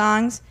have good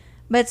songs,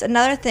 but it's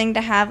another thing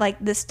to have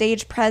like the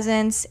stage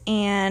presence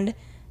and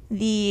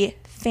the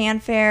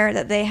fanfare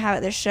that they have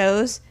at their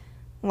shows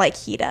like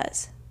he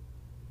does.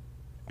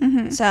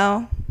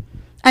 So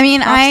I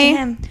mean,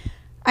 I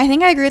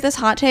think I agree with this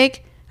hot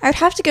take. I would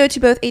have to go to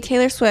both a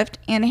Taylor Swift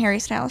and a Harry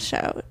Styles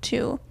show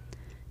to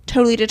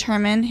totally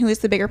determine who is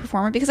the bigger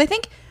performer, because I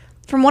think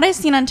from what I've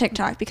seen on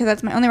TikTok, because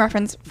that's my only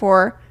reference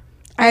for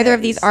either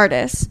of these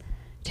artists,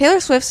 Taylor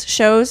Swift's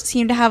shows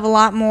seem to have a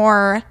lot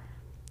more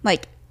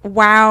like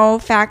wow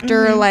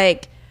factor,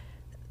 like,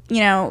 you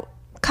know,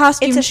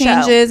 costume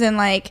changes and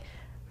like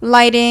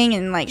lighting,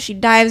 and like she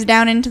dives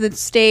down into the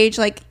stage,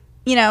 like,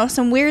 you know,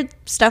 some weird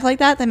stuff like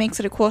that makes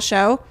it a cool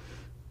show.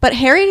 But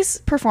Harry's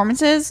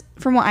performances,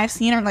 from what I've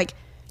seen, are like,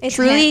 it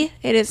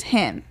is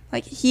him.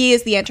 Like, he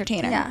is the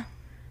entertainer. Yeah.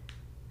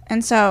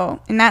 And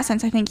so, in that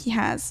sense, I think he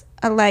has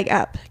a leg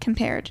up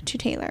compared to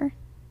Taylor.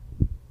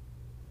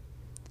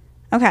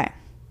 Okay.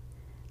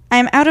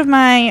 I'm out of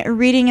my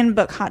reading and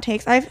book hot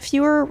takes. I have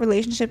fewer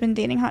relationship and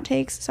dating hot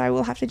takes, so I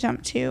will have to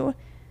jump to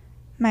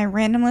my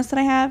random list that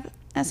I have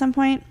at some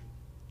point.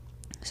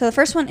 So the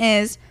first one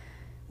is,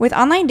 with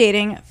online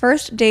dating,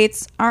 first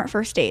dates aren't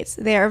first dates.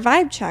 They are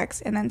vibe checks,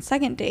 and then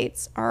second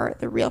dates are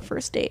the real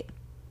first date.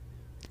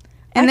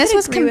 And this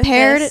was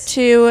compared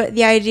to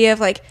the idea of,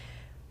 like,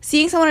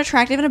 seeing someone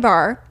attractive in a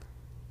bar,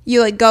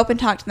 you, like, go up and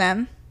talk to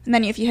them, and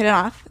then if you hit it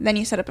off, then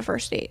you set up a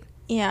first date.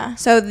 Yeah.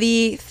 So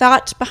the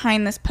thought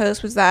behind this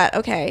post was that,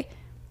 okay,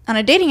 on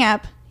a dating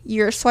app,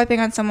 you're swiping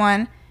on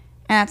someone,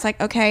 and it's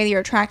like, okay, you're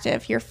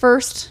attractive. Your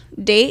first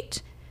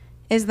date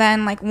is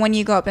then, like, when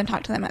you go up and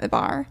talk to them at the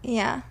bar.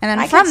 Yeah. And then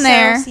I from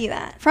there, see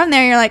that. From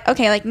there, you're like,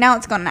 okay, like, now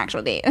let's go on an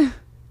actual date. And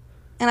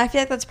I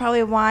feel like that's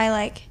probably why,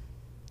 like,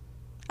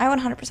 I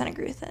 100%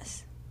 agree with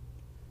this.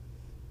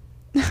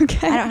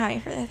 Okay. I don't have any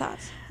further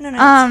thoughts.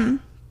 No.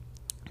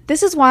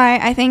 This is why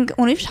I think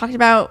when we've talked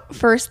about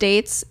first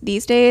dates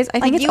these days, I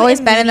think it's always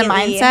been in the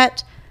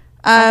mindset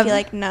of, I feel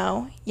like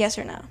no, yes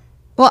or no.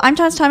 Well, I'm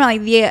just talking about,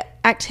 like, the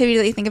activity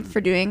that you think of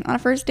for doing on a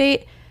first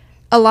date.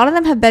 A lot of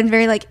them have been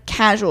very, like,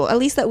 casual, at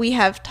least that we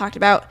have talked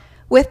about,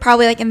 with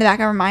probably, like, in the back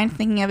of our mind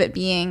thinking of it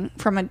being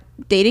from a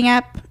dating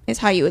app is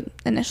how you would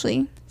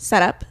initially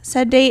set up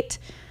said date.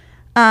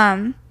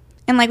 And,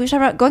 like, we've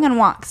talked about going on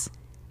walks.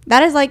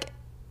 That is, like,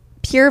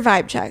 pure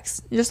vibe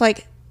checks. Just,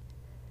 like,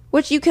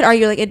 which you could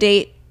argue, like, a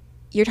date,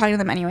 you're talking to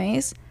them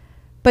anyways.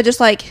 But just,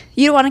 like,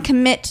 you don't want to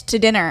commit to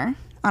dinner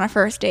on a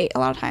first date a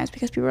lot of times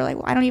because people are like,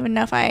 well, I don't even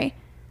know if I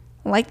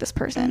like this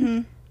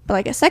person. But,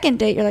 like, a second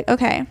date, you're like,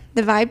 okay,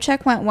 the vibe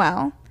check went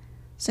well,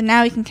 so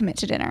now we can commit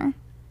to dinner.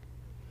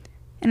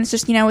 And it's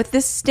just, you know, with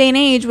this day and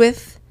age,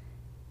 with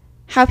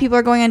how people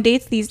are going on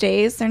dates these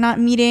days, they're not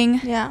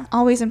meeting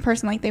always in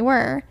person like they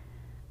were.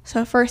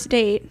 So a first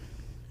date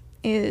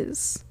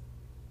is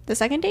the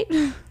second date.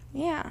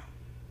 Yeah.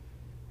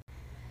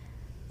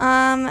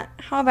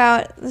 How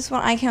about this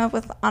one I came up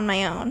with on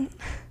my own?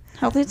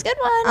 Hopefully it's a good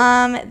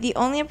one. The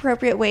only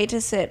appropriate way to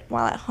sit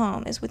while at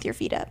home is with your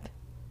feet up.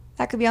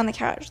 That could be on the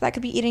couch. That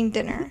could be eating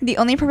dinner. The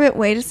only appropriate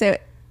way to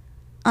sit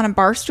on a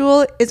bar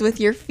stool is with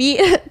your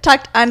feet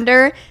tucked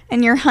under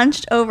and you're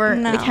hunched over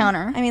the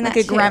counter. I mean, like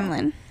a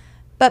gremlin.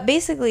 But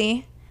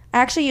basically, I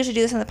actually usually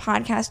do this on the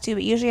podcast too,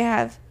 but usually I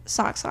have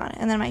socks on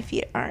and then my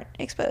feet aren't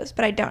exposed.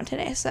 But I don't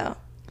today, so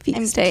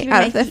feet stay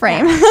out of the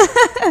frame.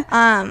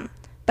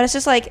 But it's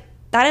just like,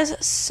 that is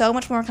so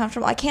much more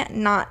comfortable. I can't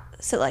not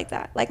sit like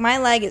that. Like, my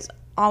leg is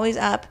always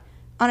up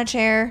on a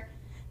chair.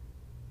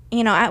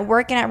 You know, at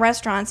work and at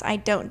restaurants, I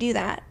don't do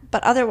that.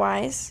 But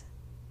otherwise,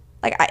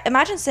 like, I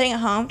imagine sitting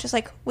at home just,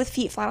 like, with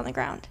feet flat on the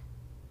ground.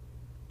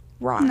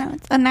 Wrong. No,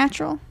 it's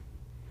unnatural.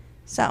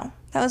 So,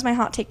 that was my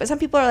hot take. But some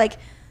people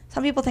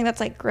think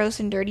that's, like, gross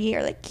and dirty,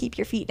 or, like, keep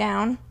your feet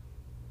down.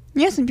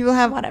 Yeah, some people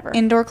have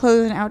indoor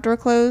clothes and outdoor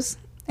clothes,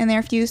 and they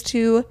refuse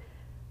to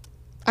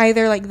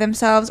either, like,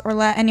 themselves or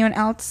let anyone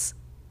else,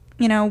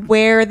 you know,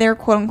 wear their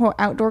quote-unquote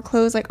outdoor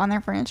clothes, like, on their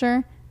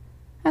furniture.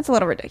 That's a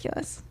little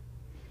ridiculous.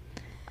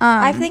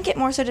 I think it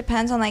more so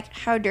depends on, like,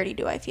 how dirty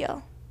do I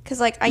feel. Because,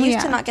 like, I used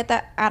to not get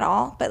that at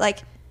all. But, like,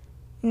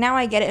 now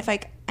I get it. If,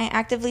 like, I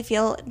actively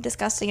feel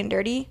disgusting and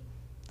dirty,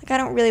 like, I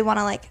don't really want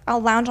to, like,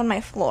 I'll lounge on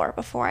my floor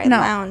before I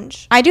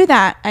lounge. I do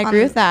that. I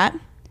agree with that.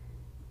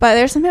 But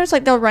there's some people just,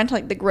 like, they'll run to,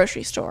 like, the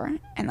grocery store.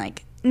 And,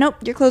 like, nope,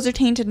 your clothes are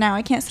tainted now.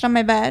 I can't sit on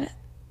my bed.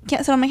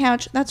 Can't sit on my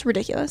couch. That's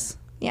ridiculous.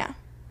 Yeah.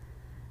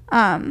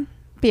 But,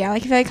 yeah,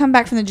 like, if I come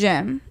back from the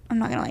gym, I'm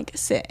not going to, like,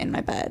 sit in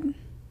my bed.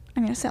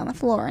 I'm going to sit on the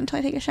floor until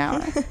I take a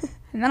shower.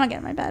 And then I'll get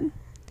in my bed.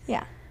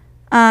 Yeah.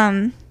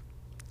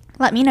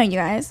 Let me know, you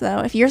guys,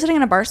 though. If you're sitting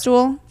on a bar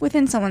stool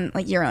within someone,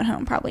 like, your own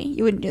home, probably.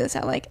 You wouldn't do this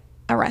at, like,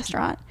 a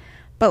restaurant.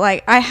 But,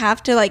 like, I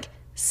have to, like,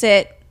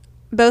 sit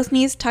both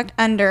knees tucked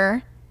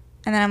under,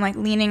 and then I'm, like,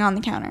 leaning on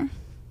the counter.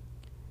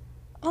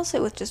 I'll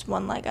sit with just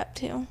one leg up,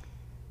 too.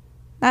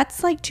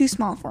 That's, like, too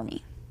small for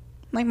me.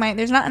 Like,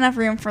 there's not enough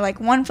room for, like,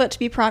 one foot to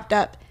be propped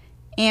up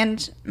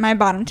and my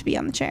bottom to be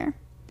on the chair.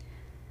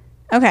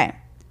 Okay.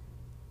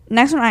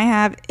 Next one I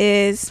have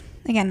is,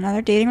 again,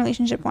 another dating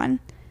relationship one.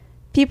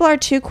 People are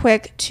too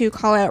quick to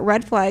call out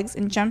red flags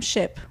and jump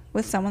ship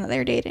with someone that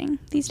they're dating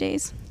these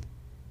days.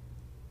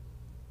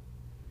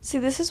 See,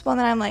 this is one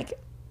that I'm like,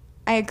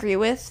 I agree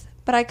with,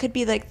 but I could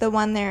be like the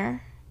one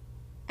they're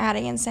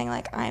adding and saying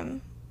like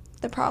I'm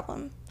the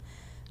problem.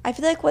 I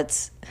feel like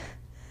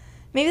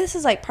maybe this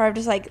is like part of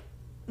just like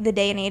the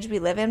day and age we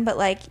live in, but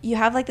like you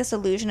have like this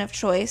illusion of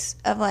choice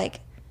of like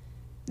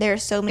there are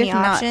so many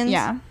options.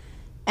 Yeah.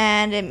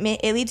 And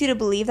it leads you to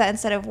believe that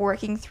instead of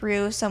working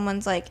through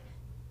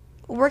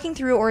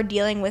or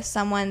dealing with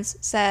someone's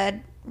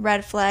said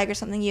red flag or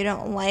something you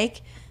don't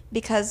like,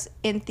 because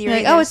in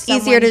theory, like, it's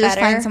easier to just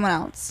find someone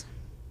else.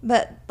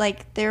 But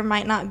like there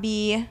might not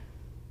be,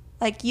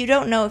 like you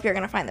don't know if you're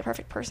gonna find the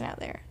perfect person out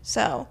there.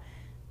 So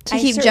to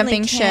keep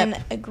jumping ship.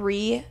 I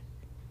agree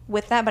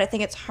with that, but I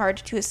think it's hard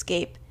to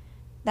escape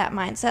that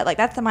mindset. Like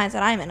that's the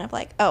mindset I'm in of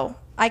like, oh,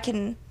 I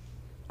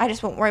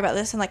just won't worry about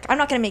this, and like I'm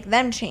not gonna make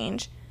them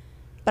change.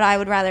 But I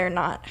would rather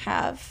not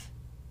have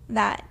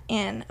that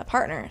in a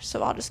partner,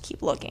 so I'll just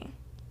keep looking.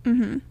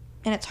 Mm-hmm.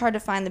 And it's hard to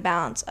find the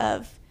balance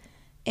of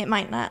it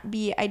might not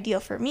be ideal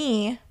for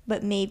me,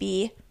 but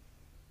maybe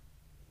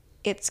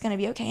it's going to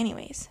be okay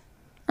anyways.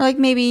 Or like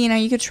maybe,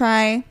 you could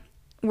try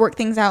work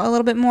things out a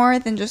little bit more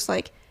than just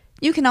like,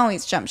 you can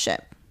always jump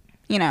ship,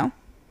 I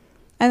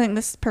think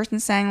this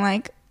person's saying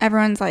like,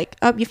 everyone's like,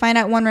 oh, you find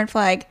out one red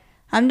flag,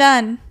 I'm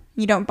done.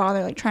 You don't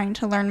bother like trying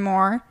to learn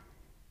more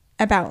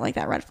about like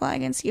that red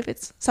flag and see if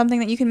it's something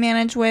that you can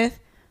manage with,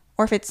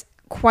 or if it's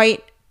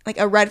quite like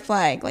a red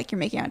flag like you're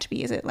making out to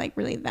be. Is it like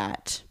really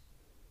that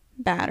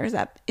bad, or is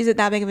it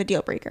that big of a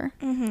deal breaker?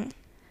 Mm-hmm.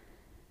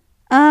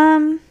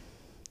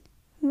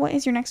 What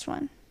is your next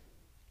one?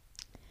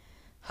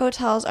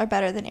 Hotels are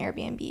better than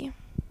Airbnb.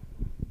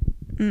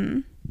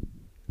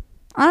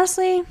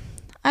 Honestly,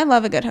 I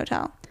love a good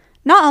hotel.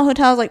 Not all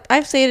hotels, like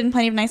I've stayed in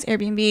plenty of nice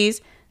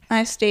Airbnbs and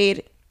I've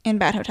stayed in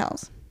bad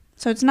hotels,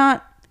 so it's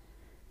not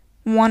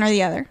one or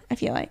the other. I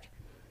feel like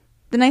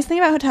the nice thing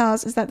about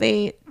hotels is that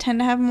they tend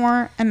to have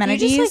more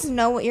amenities. You just like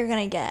know what you're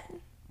gonna get,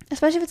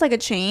 especially if it's like a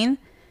chain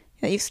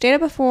that you've stayed at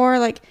before.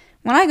 Like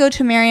when I go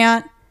to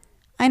Marriott,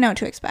 I know what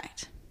to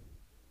expect.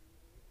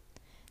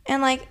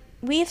 And like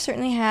we've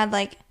certainly had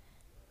like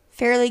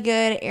fairly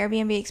good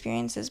Airbnb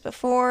experiences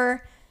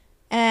before,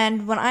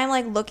 and when I'm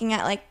like looking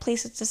at like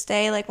places to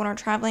stay, like when we're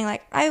traveling,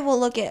 like I will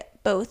look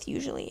at both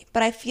usually,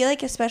 but I feel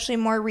like especially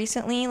more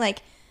recently,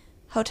 like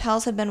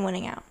hotels have been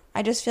winning out.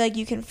 I just feel like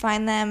you can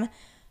find them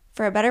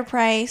for a better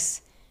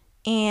price,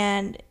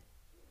 and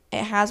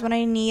it has what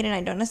I need, and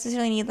I don't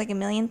necessarily need like a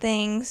million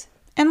things.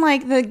 And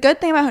like the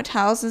good thing about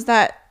hotels is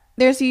that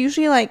there's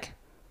usually like,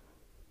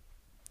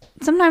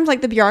 sometimes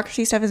like the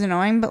bureaucracy stuff is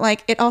annoying, but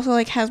like it also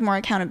like has more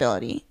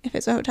accountability if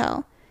it's a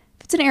hotel.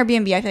 If it's an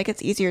Airbnb, I feel like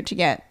it's easier to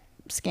get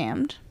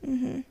scammed.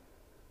 Mm-hmm.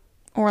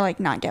 Or like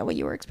not get what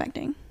you were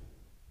expecting.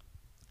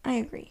 I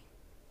agree.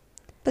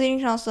 But then you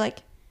can also like,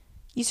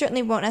 you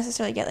certainly won't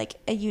necessarily get like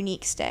a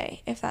unique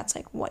stay if that's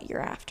like what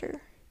you're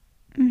after.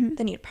 Mm-hmm.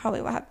 Then you'd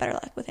probably have better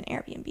luck with an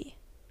Airbnb.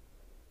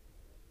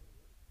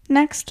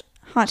 Next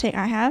hot take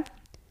I have.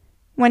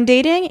 When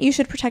dating, you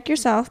should protect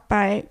yourself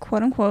by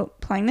quote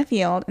unquote playing the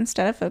field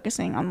instead of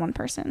focusing on one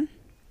person.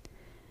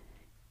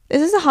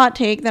 This is a hot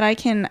take that I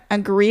can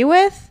agree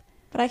with,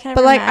 but I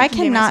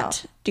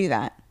cannot do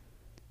that.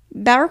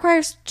 That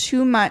requires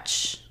too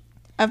much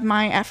of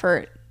my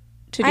effort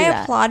to do that.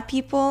 I applaud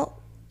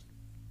people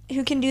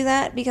who can do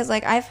that, because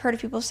like I've heard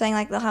of people saying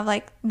like they'll have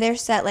like they're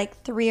set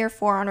like 3 or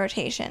 4 on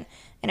rotation,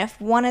 and if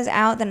one is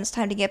out, then it's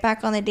time to get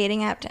back on the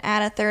dating app to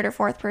add a third or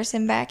fourth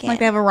person back in. Like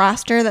they have a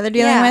roster that they're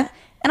dealing with.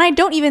 And I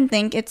don't even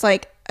think it's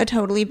like a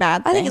totally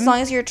bad thing. I think as long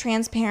as you're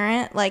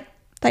transparent, like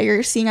that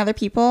you're seeing other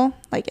people,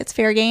 like it's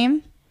fair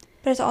game.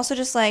 But it's also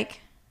just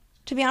like,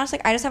 to be honest,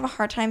 like I just have a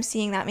hard time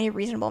seeing that many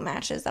reasonable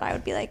matches that I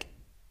would be like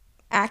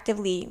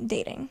actively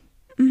dating.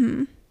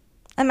 Mm-hmm.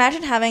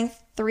 Imagine having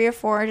 3 or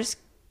 4 just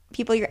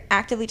people you're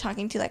actively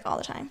talking to like all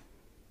the time.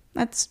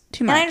 That's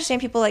too much. And I understand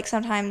people like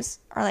sometimes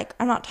are like,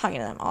 I'm not talking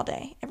to them all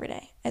day, every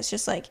day. It's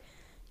just like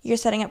you're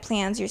setting up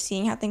plans, you're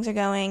seeing how things are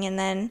going, and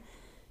then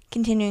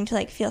continuing to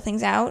like feel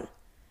things out.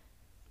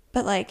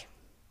 But like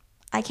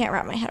I can't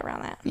wrap my head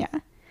around that. Yeah.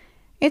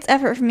 It's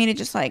effort for me to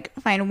just like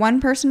find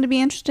one person to be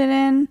interested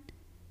in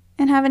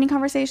and have any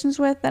conversations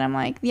with, that I'm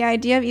like, the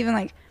idea of even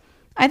like,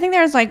 I think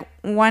there was like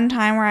one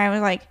time where I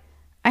was like,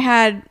 I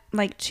had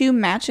like 2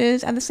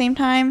 matches at the same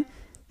time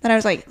that I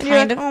was like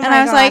kind of, oh and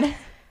I was like,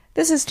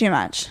 this is too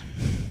much.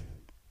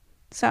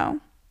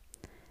 So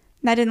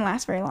that didn't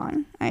last very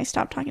long. I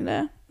stopped talking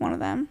to one of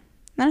them.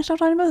 Then I stopped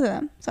talking to both of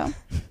them. So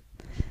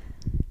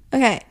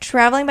okay,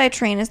 traveling by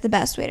train is the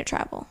best way to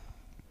travel.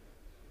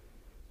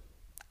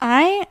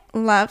 I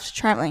loved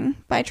traveling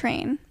by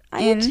train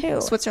in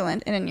too.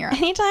 Switzerland and in Europe.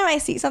 Anytime I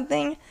see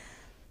something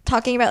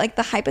talking about like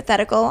the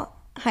hypothetical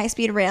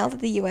high-speed rail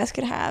that the U.S.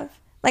 could have,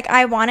 like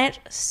I want it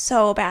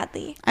so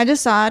badly. I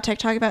just saw a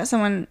TikTok about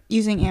someone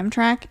using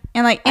Amtrak,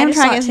 and like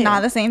Amtrak is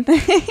not the same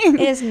thing.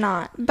 It is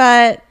not.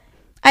 But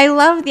I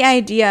love the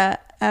idea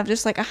of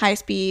just like a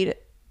high-speed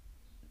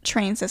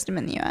train system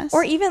in the U.S.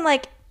 Or even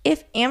like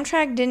if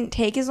Amtrak didn't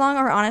take as long,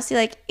 or honestly,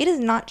 like it is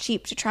not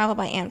cheap to travel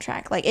by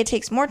Amtrak. Like it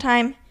takes more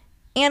time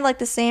and like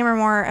the same or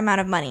more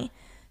amount of money.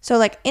 So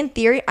like in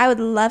theory, I would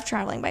love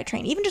traveling by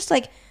train. Even just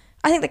like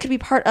I think that could be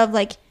part of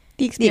like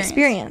the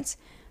experience.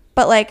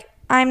 But like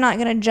I'm not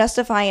going to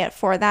justify it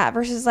for that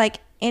versus like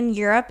in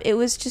Europe, it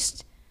was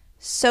just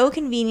so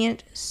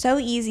convenient, so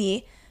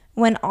easy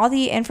when all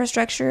the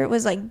infrastructure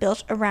was like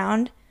built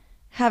around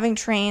having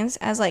trains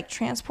as like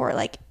transport.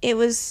 Like it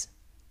was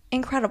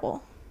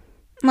incredible.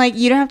 Like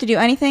you don't have to do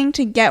anything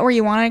to get where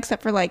you want it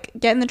except for like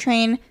get in the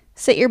train,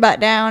 sit your butt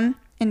down,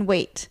 and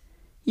wait.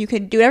 You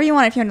could do whatever you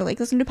want. If you want to like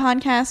listen to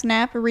podcasts,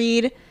 nap,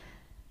 read,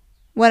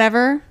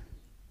 whatever,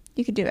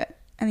 you could do it.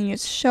 And then you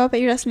just show up at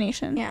your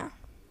destination. Yeah.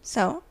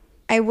 So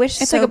I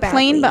wish it's so like a badly,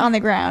 plane but on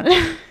the ground.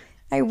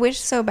 I wish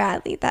so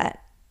badly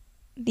that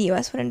the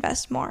U.S. would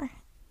invest more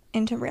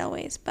into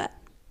railways, but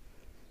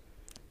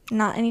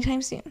not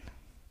anytime soon.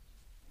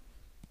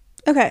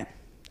 Okay.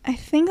 I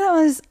think that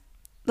was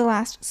the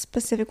last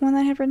specific one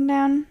that I had written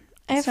down.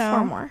 I have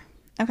 4 more.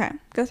 Okay.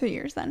 Go through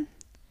yours then.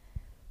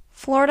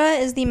 Florida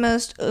is the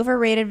most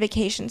overrated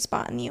vacation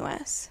spot in the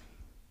U.S.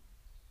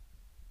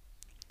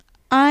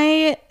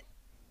 I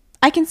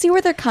can see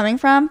where they're coming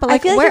from, but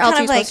like where else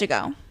are you supposed to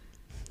go?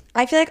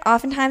 I feel like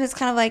oftentimes it's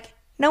kind of like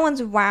no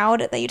one's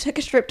wowed that you took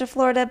a trip to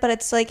Florida, but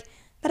it's like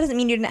that doesn't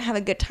mean you didn't have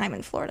a good time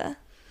in Florida.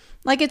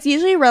 Like it's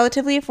usually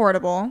relatively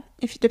affordable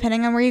if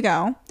depending on where you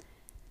go.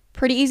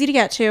 Pretty easy to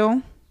get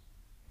to.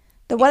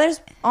 The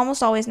weather's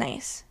almost always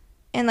nice.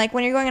 And like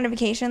when you're going on a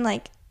vacation,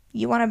 like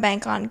you want to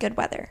bank on good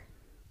weather.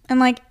 And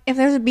like if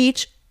there's a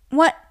beach,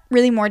 what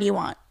really more do you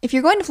want? If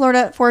you're going to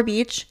Florida for a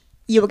beach,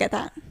 you will get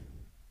that.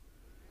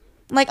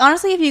 Like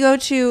honestly, if you go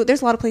to,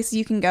 there's a lot of places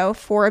you can go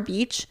for a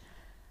beach,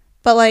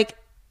 but like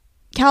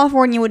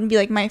California wouldn't be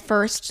like my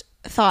first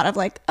thought of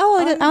like, oh,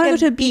 I want to go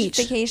to a beach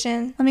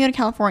vacation. Let me go to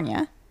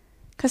California.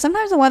 Because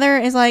sometimes the weather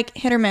is like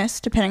hit or miss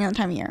depending on the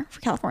time of year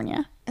for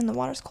California. And the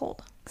water's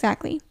cold.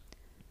 Exactly.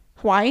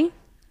 Hawaii,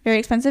 very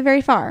expensive,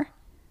 very far.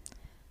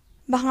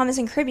 Bahamas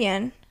and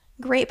Caribbean,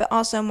 great, but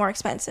also more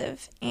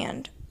expensive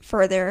and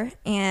further,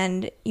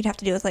 and you'd have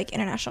to do with like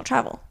international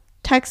travel.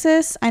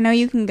 Texas, I know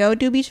you can go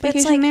do beach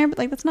vacation there, but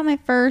like that's not my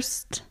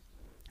first.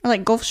 Or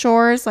like Gulf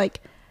Shores,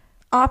 like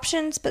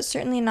options, but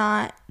certainly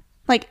not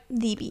like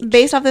the beach.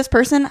 Based off this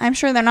person, I'm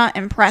sure they're not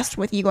impressed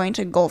with you going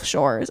to Gulf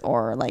Shores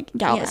or like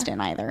Galveston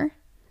either.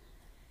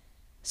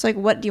 So like,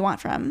 what do you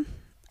want from us?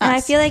 And I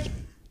feel like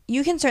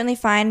you can certainly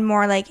find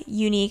more like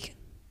unique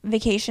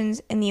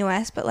vacations in the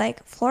U.S., but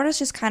like Florida's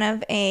just kind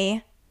of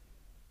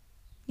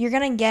you're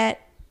gonna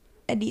get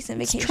a decent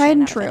vacation. It's tried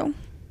and true.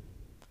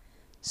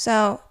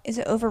 So is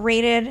it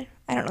overrated?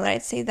 I don't know that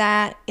I'd say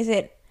that. Is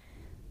it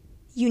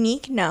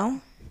unique? No.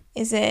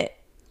 Is it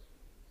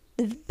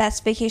the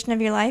best vacation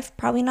of your life?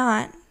 Probably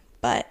not.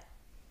 But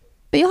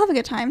you'll have a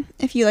good time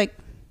if you like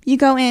you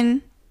go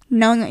in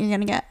knowing what you're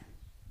gonna get.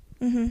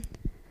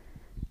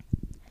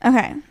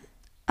 Okay.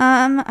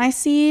 I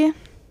see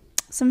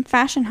some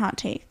fashion hot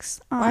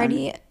takes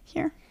already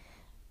here.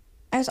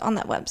 I was on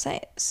that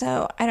website,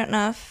 so I don't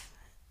know if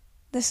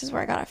this is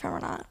where I got it from or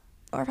not,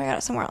 or if I got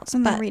it somewhere else.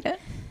 I'm gonna read it.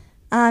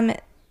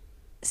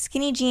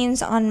 Skinny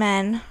jeans on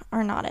men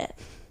are not it.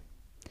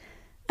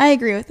 I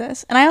agree with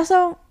this, and I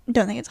also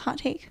don't think it's a hot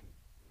take.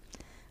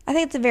 I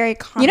think it's a very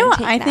common. You know what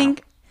take I now.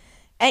 think?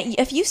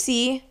 If you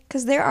see,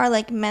 because there are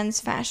like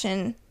men's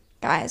fashion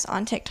guys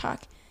on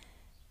TikTok,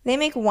 they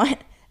make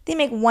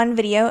one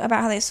video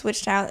about how they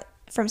switched out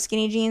from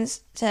skinny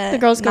jeans to the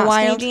girls go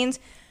wild. Skinny jeans.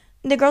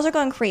 The girls are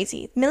going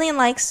crazy. 1 million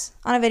likes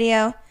on a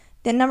video.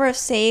 The number of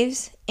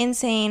saves,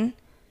 insane.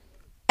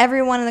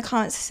 Everyone in the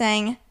comments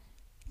saying,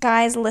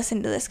 guys,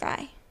 listen to this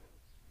guy.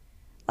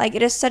 Like,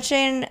 it is such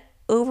an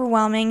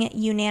overwhelming,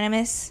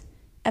 unanimous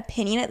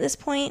opinion at this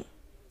point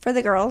for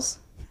the girls.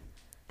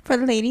 For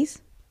the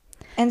ladies.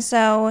 And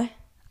so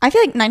I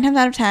feel like 9 times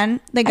out of 10,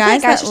 the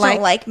guys that just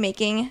don't like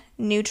making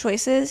new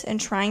choices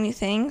and trying new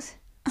things.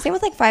 Same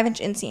with like 5-inch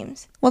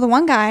inseams. Well, the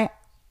one guy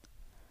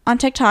on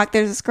TikTok,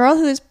 there's this girl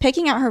who is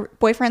picking out her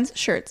boyfriend's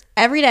shirts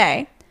every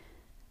day,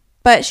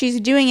 but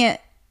she's doing it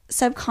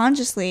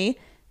subconsciously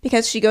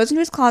because she goes into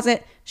his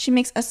closet, she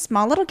makes a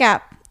small little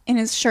gap in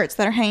his shirts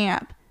that are hanging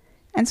up.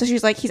 And so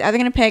she's like, he's either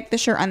going to pick the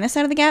shirt on this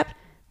side of the gap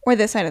or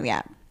this side of the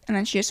gap. And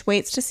then she just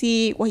waits to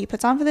see what he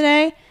puts on for the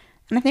day.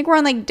 And I think we're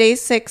on like day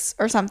 6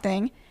 or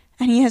something,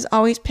 and he has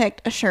always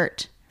picked a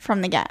shirt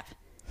from the gap.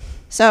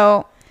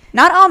 So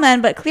not all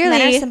men, but clearly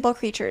men are simple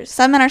creatures.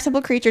 Some men are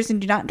simple creatures and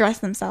do not dress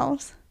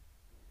themselves.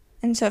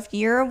 And so if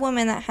you're a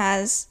woman that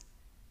has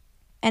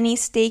any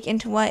stake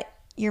into what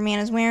your man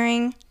is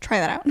wearing, try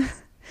that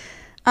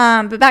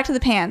out. But back to the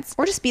pants.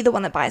 Or just be the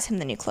one that buys him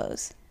the new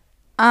clothes.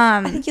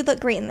 I think you'd look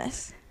great in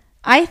this.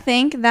 I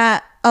think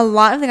that a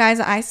lot of the guys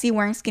that I see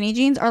wearing skinny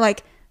jeans are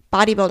like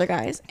bodybuilder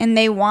guys, and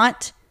they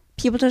want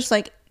people to just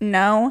like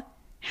know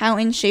how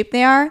in shape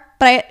they are.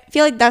 But I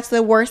feel like that's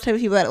the worst type of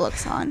people that it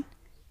looks on.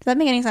 Does that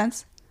make any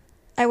sense?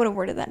 I would have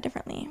worded that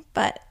differently,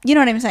 but you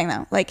know what I'm saying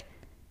though. Like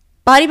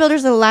bodybuilders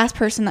are the last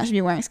person that should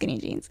be wearing skinny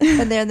jeans.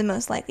 But they're the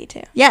most likely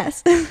to.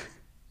 Yes.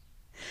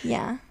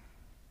 Yeah.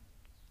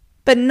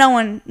 But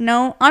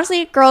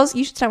honestly, girls,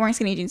 you should start wearing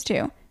skinny jeans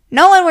too.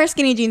 No one wears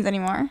skinny jeans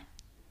anymore.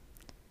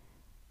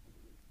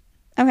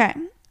 Okay.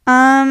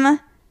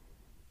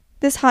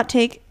 This hot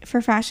take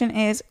for fashion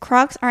is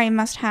Crocs are a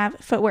must-have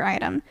footwear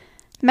item.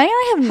 Megan and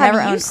I have never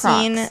owned Crocs.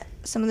 Have you seen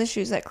some of the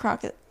shoes that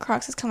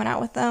Crocs is coming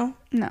out with, though?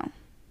 No.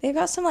 They've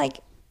got some, like,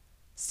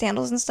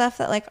 sandals and stuff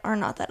that, like, are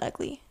not that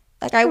ugly.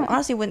 Like, I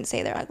honestly wouldn't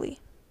say they're ugly.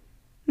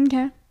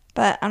 Okay.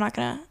 But I'm not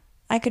gonna...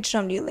 I could show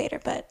them to you later,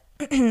 but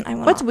I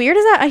won't. What's weird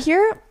is that I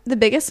hear the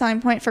biggest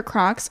selling point for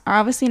Crocs are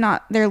obviously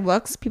not their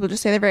looks. People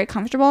just say they're very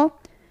comfortable.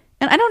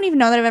 And I don't even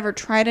know that I've ever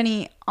tried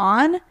any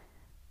on,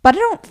 but I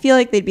don't feel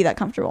like they'd be that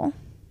comfortable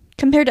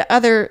compared to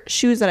other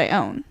shoes that I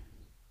own.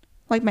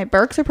 Like my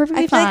Birks are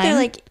perfectly fine. I feel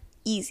like they're like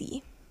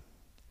easy.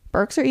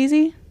 Birks are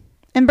easy.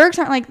 And Birks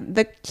aren't like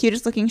the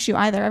cutest looking shoe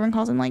either. Everyone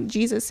calls them like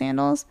Jesus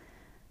sandals.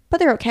 But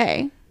they're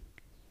okay.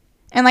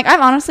 And like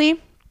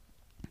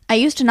I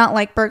used to not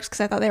like Birks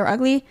because I thought they were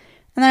ugly.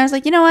 And then I was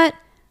like, you know what?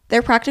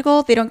 They're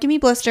practical. They don't give me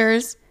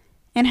blisters.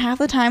 And half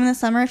the time in the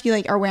summer, if you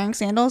like are wearing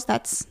sandals,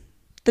 that's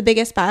the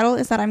biggest battle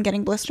is that I'm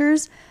getting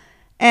blisters.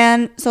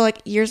 And so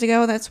like years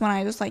ago, that's when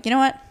I was like, you know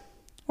what?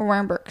 We're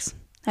wearing Birks.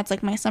 That's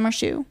like my summer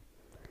shoe.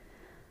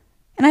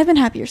 And I've been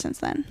happier since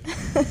then.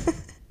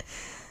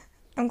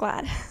 I'm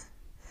glad.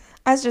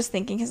 I was just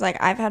thinking because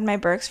like I've had my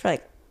Birks for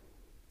like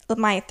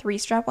my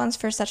 3-strap ones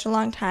for such a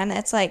long time that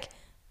it's like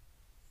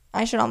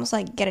I should almost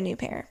like get a new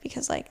pair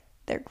because like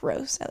they're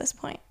gross at this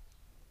point.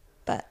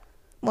 But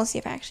we'll see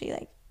if I actually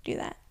like do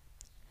that.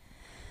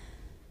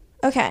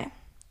 Okay.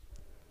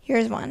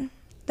 Here's one.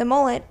 The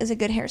mullet is a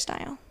good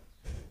hairstyle.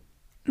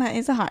 That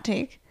is a hot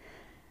take.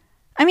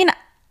 I mean,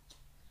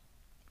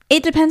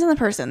 it depends on the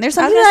person. There's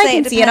some people that I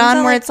can see it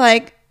on where it's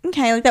like,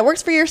 okay, like that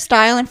works for your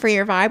style and for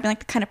your vibe and like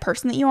the kind of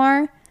person that you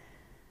are.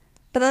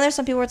 But then there's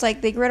some people where it's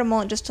like they grew out a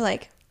mullet just to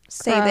like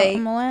say they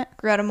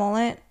grew out a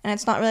mullet. And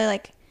it's not really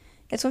like,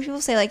 it's when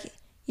people say like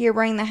you're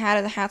wearing the hat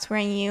or the hat's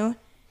wearing you.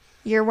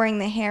 You're wearing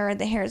the hair or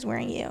the hair is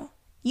wearing you.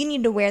 You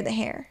need to wear the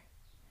hair.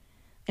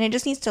 And it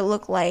just needs to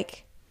look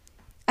like,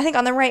 I think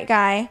on the right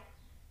guy,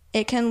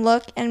 it can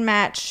look and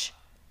match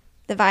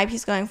the vibe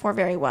he's going for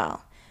very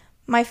well.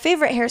 My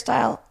favorite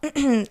hairstyle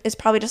is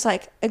probably just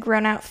like a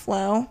grown out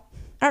flow.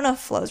 I don't know if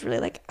flow is really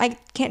like, I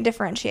can't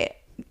differentiate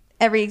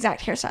every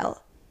exact hairstyle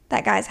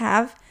that guys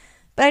have,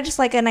 but I just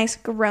like a nice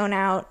grown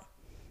out,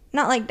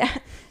 not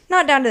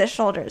down to the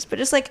shoulders, but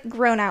just like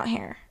grown out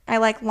hair. I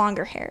like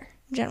longer hair,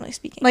 generally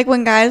speaking. Like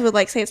when guys would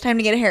like say it's time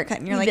to get a haircut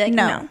and you're like,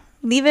 no,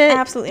 leave it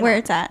absolutely where not.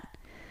 It's at.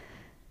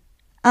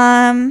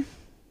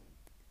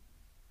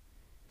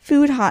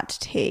 Food hot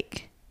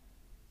take.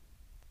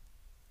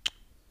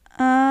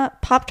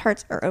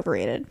 Pop-Tarts are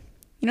overrated.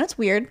 You know what's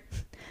weird?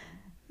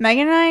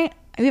 Megan and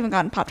we haven't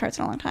gotten Pop-Tarts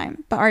in a long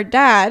time, but our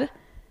dad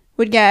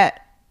would get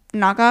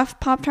knockoff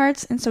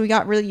Pop-Tarts, and so we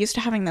got really used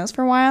to having those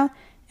for a while.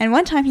 And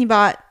one time he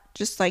bought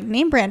just like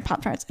name brand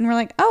Pop-Tarts, and we're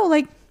like, oh,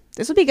 like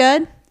this would be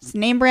good. It's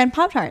name brand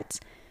Pop-Tarts.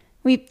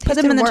 We put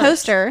them in the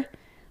toaster.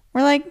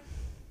 We're like,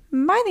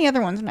 buy the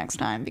other ones next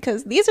time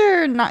because these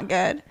are not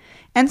good.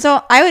 And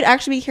so I would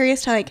actually be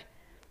curious to like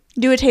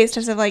do a taste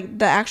test of like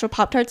the actual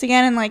Pop-Tarts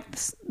again and like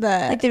the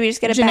like did we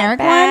just get a generic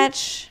bad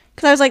batch?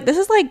 Because I was like, this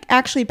is like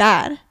actually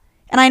bad.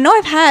 And I know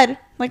I've had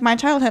like my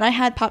childhood, I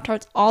had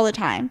Pop-Tarts all the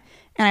time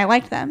and I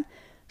liked them.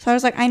 So I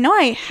was like, I know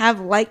I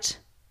have liked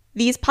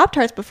these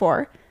Pop-Tarts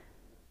before.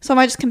 So am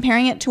I just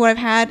comparing it to what I've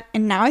had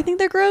and now I think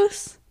they're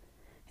gross?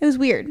 It was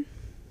weird.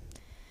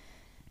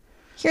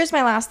 Here's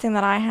my last thing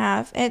that I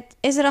have.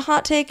 Is it a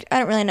hot take? I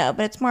don't really know,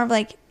 but it's more of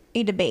like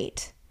a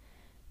debate.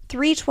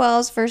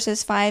 312s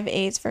versus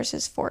 5.8s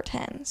versus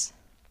 410s.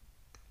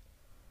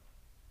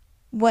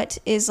 What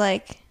is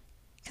like...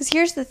 Because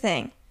here's the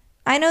thing.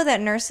 I know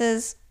that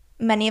nurses,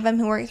 many of them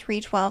who work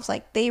 312s,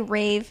 like they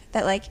rave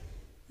that like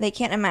they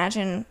can't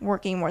imagine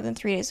working more than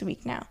 3 days a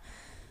week now.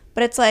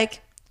 But it's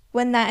like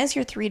when that is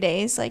your 3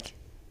 days, like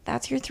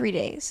that's your 3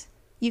 days.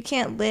 You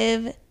can't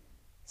live,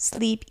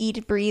 sleep,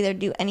 eat, breathe, or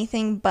do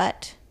anything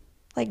but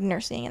like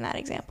nursing in that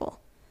example.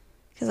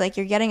 Because like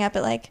you're getting up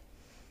at like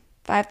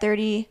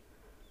 5:30,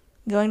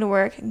 going to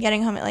work,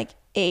 getting home at like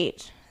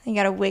 8. You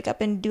got to wake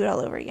up and do it all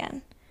over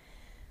again.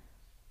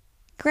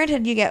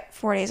 Granted, you get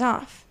 4 days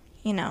off.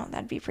 You know,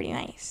 that'd be pretty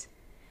nice.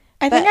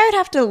 I think I would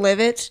have to live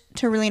it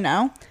to really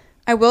know.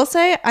 I will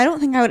say, I don't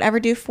think I would ever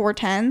do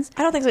 410s.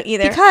 I don't think so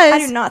either. Because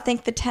I do not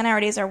think the 10-hour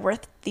days are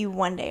worth the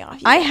 1 day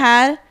off.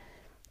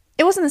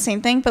 It wasn't the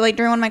same thing, but like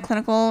during one of my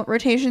clinical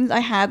rotations, I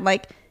had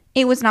like,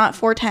 it was not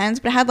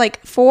 410s, but I had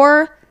like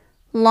 4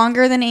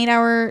 longer than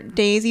 8-hour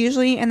days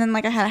usually. And then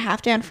like I had a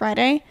half day on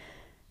Friday.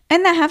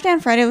 And that half day on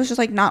Friday was just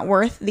like not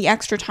worth the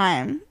extra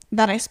time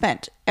that I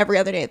spent every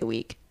other day of the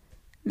week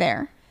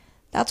there.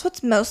 That's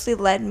what's mostly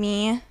led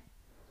me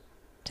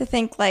to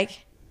think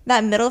like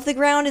that middle of the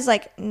ground is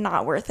like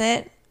not worth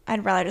it.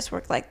 I'd rather just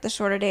work like the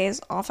shorter days,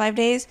 all 5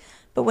 days.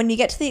 But when you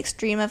get to the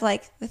extreme of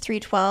like the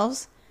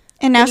 312s,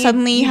 and now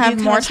suddenly you have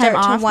more time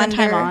off than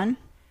time on.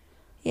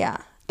 Yeah.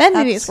 then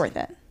maybe it's worth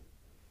it.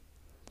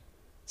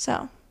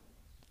 So,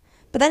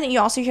 but then you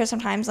also hear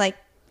sometimes like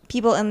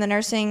people in the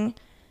nursing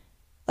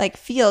like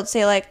field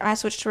say like, I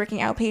switched to working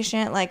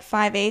outpatient like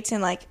 5/8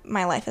 and like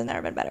my life has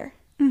never been better.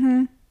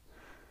 Mm-hmm.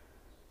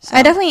 So.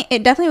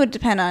 It definitely would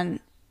depend on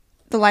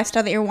the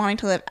lifestyle that you're wanting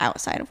to live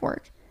outside of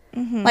work.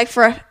 Mm-hmm. Like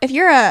if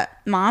you're a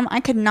mom, I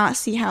could not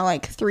see how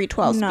like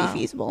 3/12 would be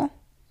feasible.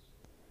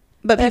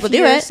 But people do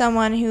it. If you're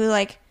someone who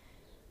like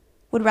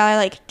would rather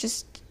like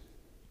just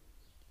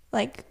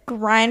like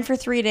grind for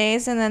 3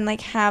 days and then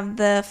like have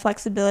the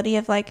flexibility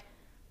of like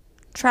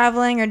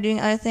traveling or doing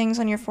other things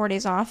on your 4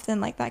 days off,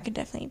 then like that could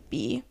definitely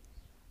be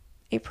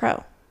a pro.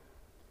 I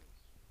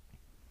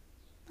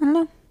don't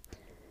know.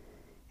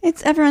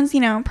 It's everyone's,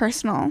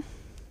 personal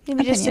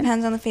Maybe it just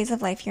depends on the phase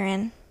of life you're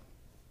in.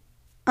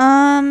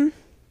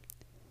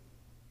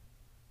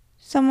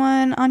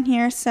 Someone on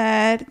here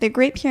said the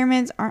Great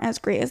Pyramids aren't as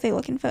great as they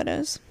look in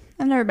photos.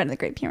 I've never been to the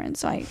Great Pyramids,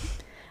 so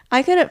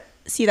I could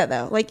see that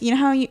though. Like, you know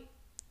how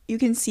you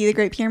can see the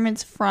Great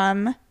Pyramids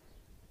from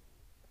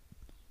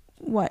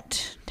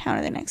what town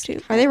are they next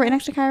to? Are they right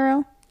next to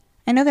Cairo?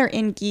 I know they're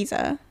in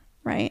Giza,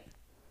 right?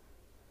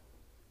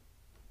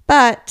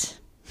 But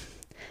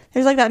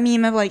there's like that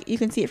meme of like you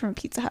can see it from a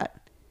Pizza Hut.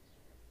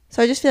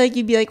 So I just feel like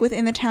you'd be like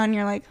within the town and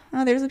you're like,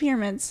 oh, there's the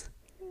pyramids.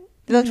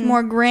 They look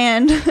more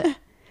grand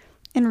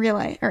in real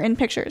life or in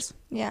pictures.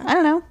 Yeah. I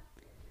don't know.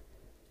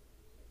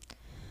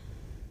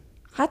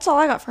 That's all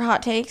I got for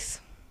hot takes.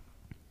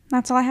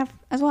 That's all I have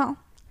as well.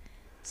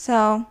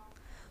 So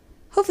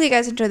hopefully you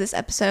guys enjoyed this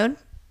episode.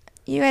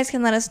 You guys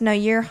can let us know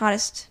your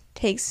hottest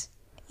takes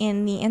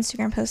in the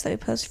Instagram post that we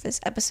post for this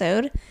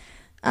episode.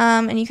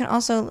 And you can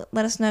also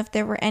let us know if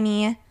there were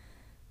any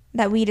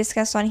that we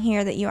discussed on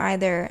here that you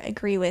either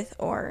agree with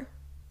or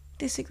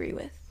disagree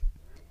with.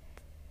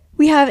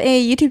 We have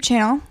a YouTube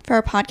channel for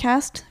our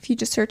podcast. If you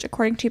just search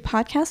According to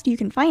Podcast, you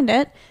can find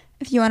it.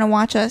 If you want to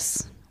watch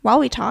us while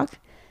we talk,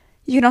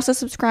 you can also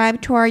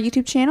subscribe to our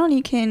YouTube channel and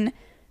you can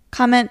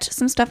comment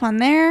some stuff on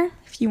there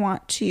if you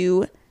want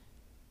to.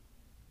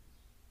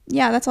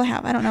 Yeah, that's all I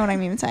have. I don't know what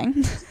I'm even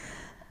saying.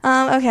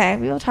 Okay,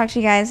 we will talk to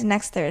you guys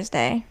next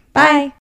Thursday. Bye.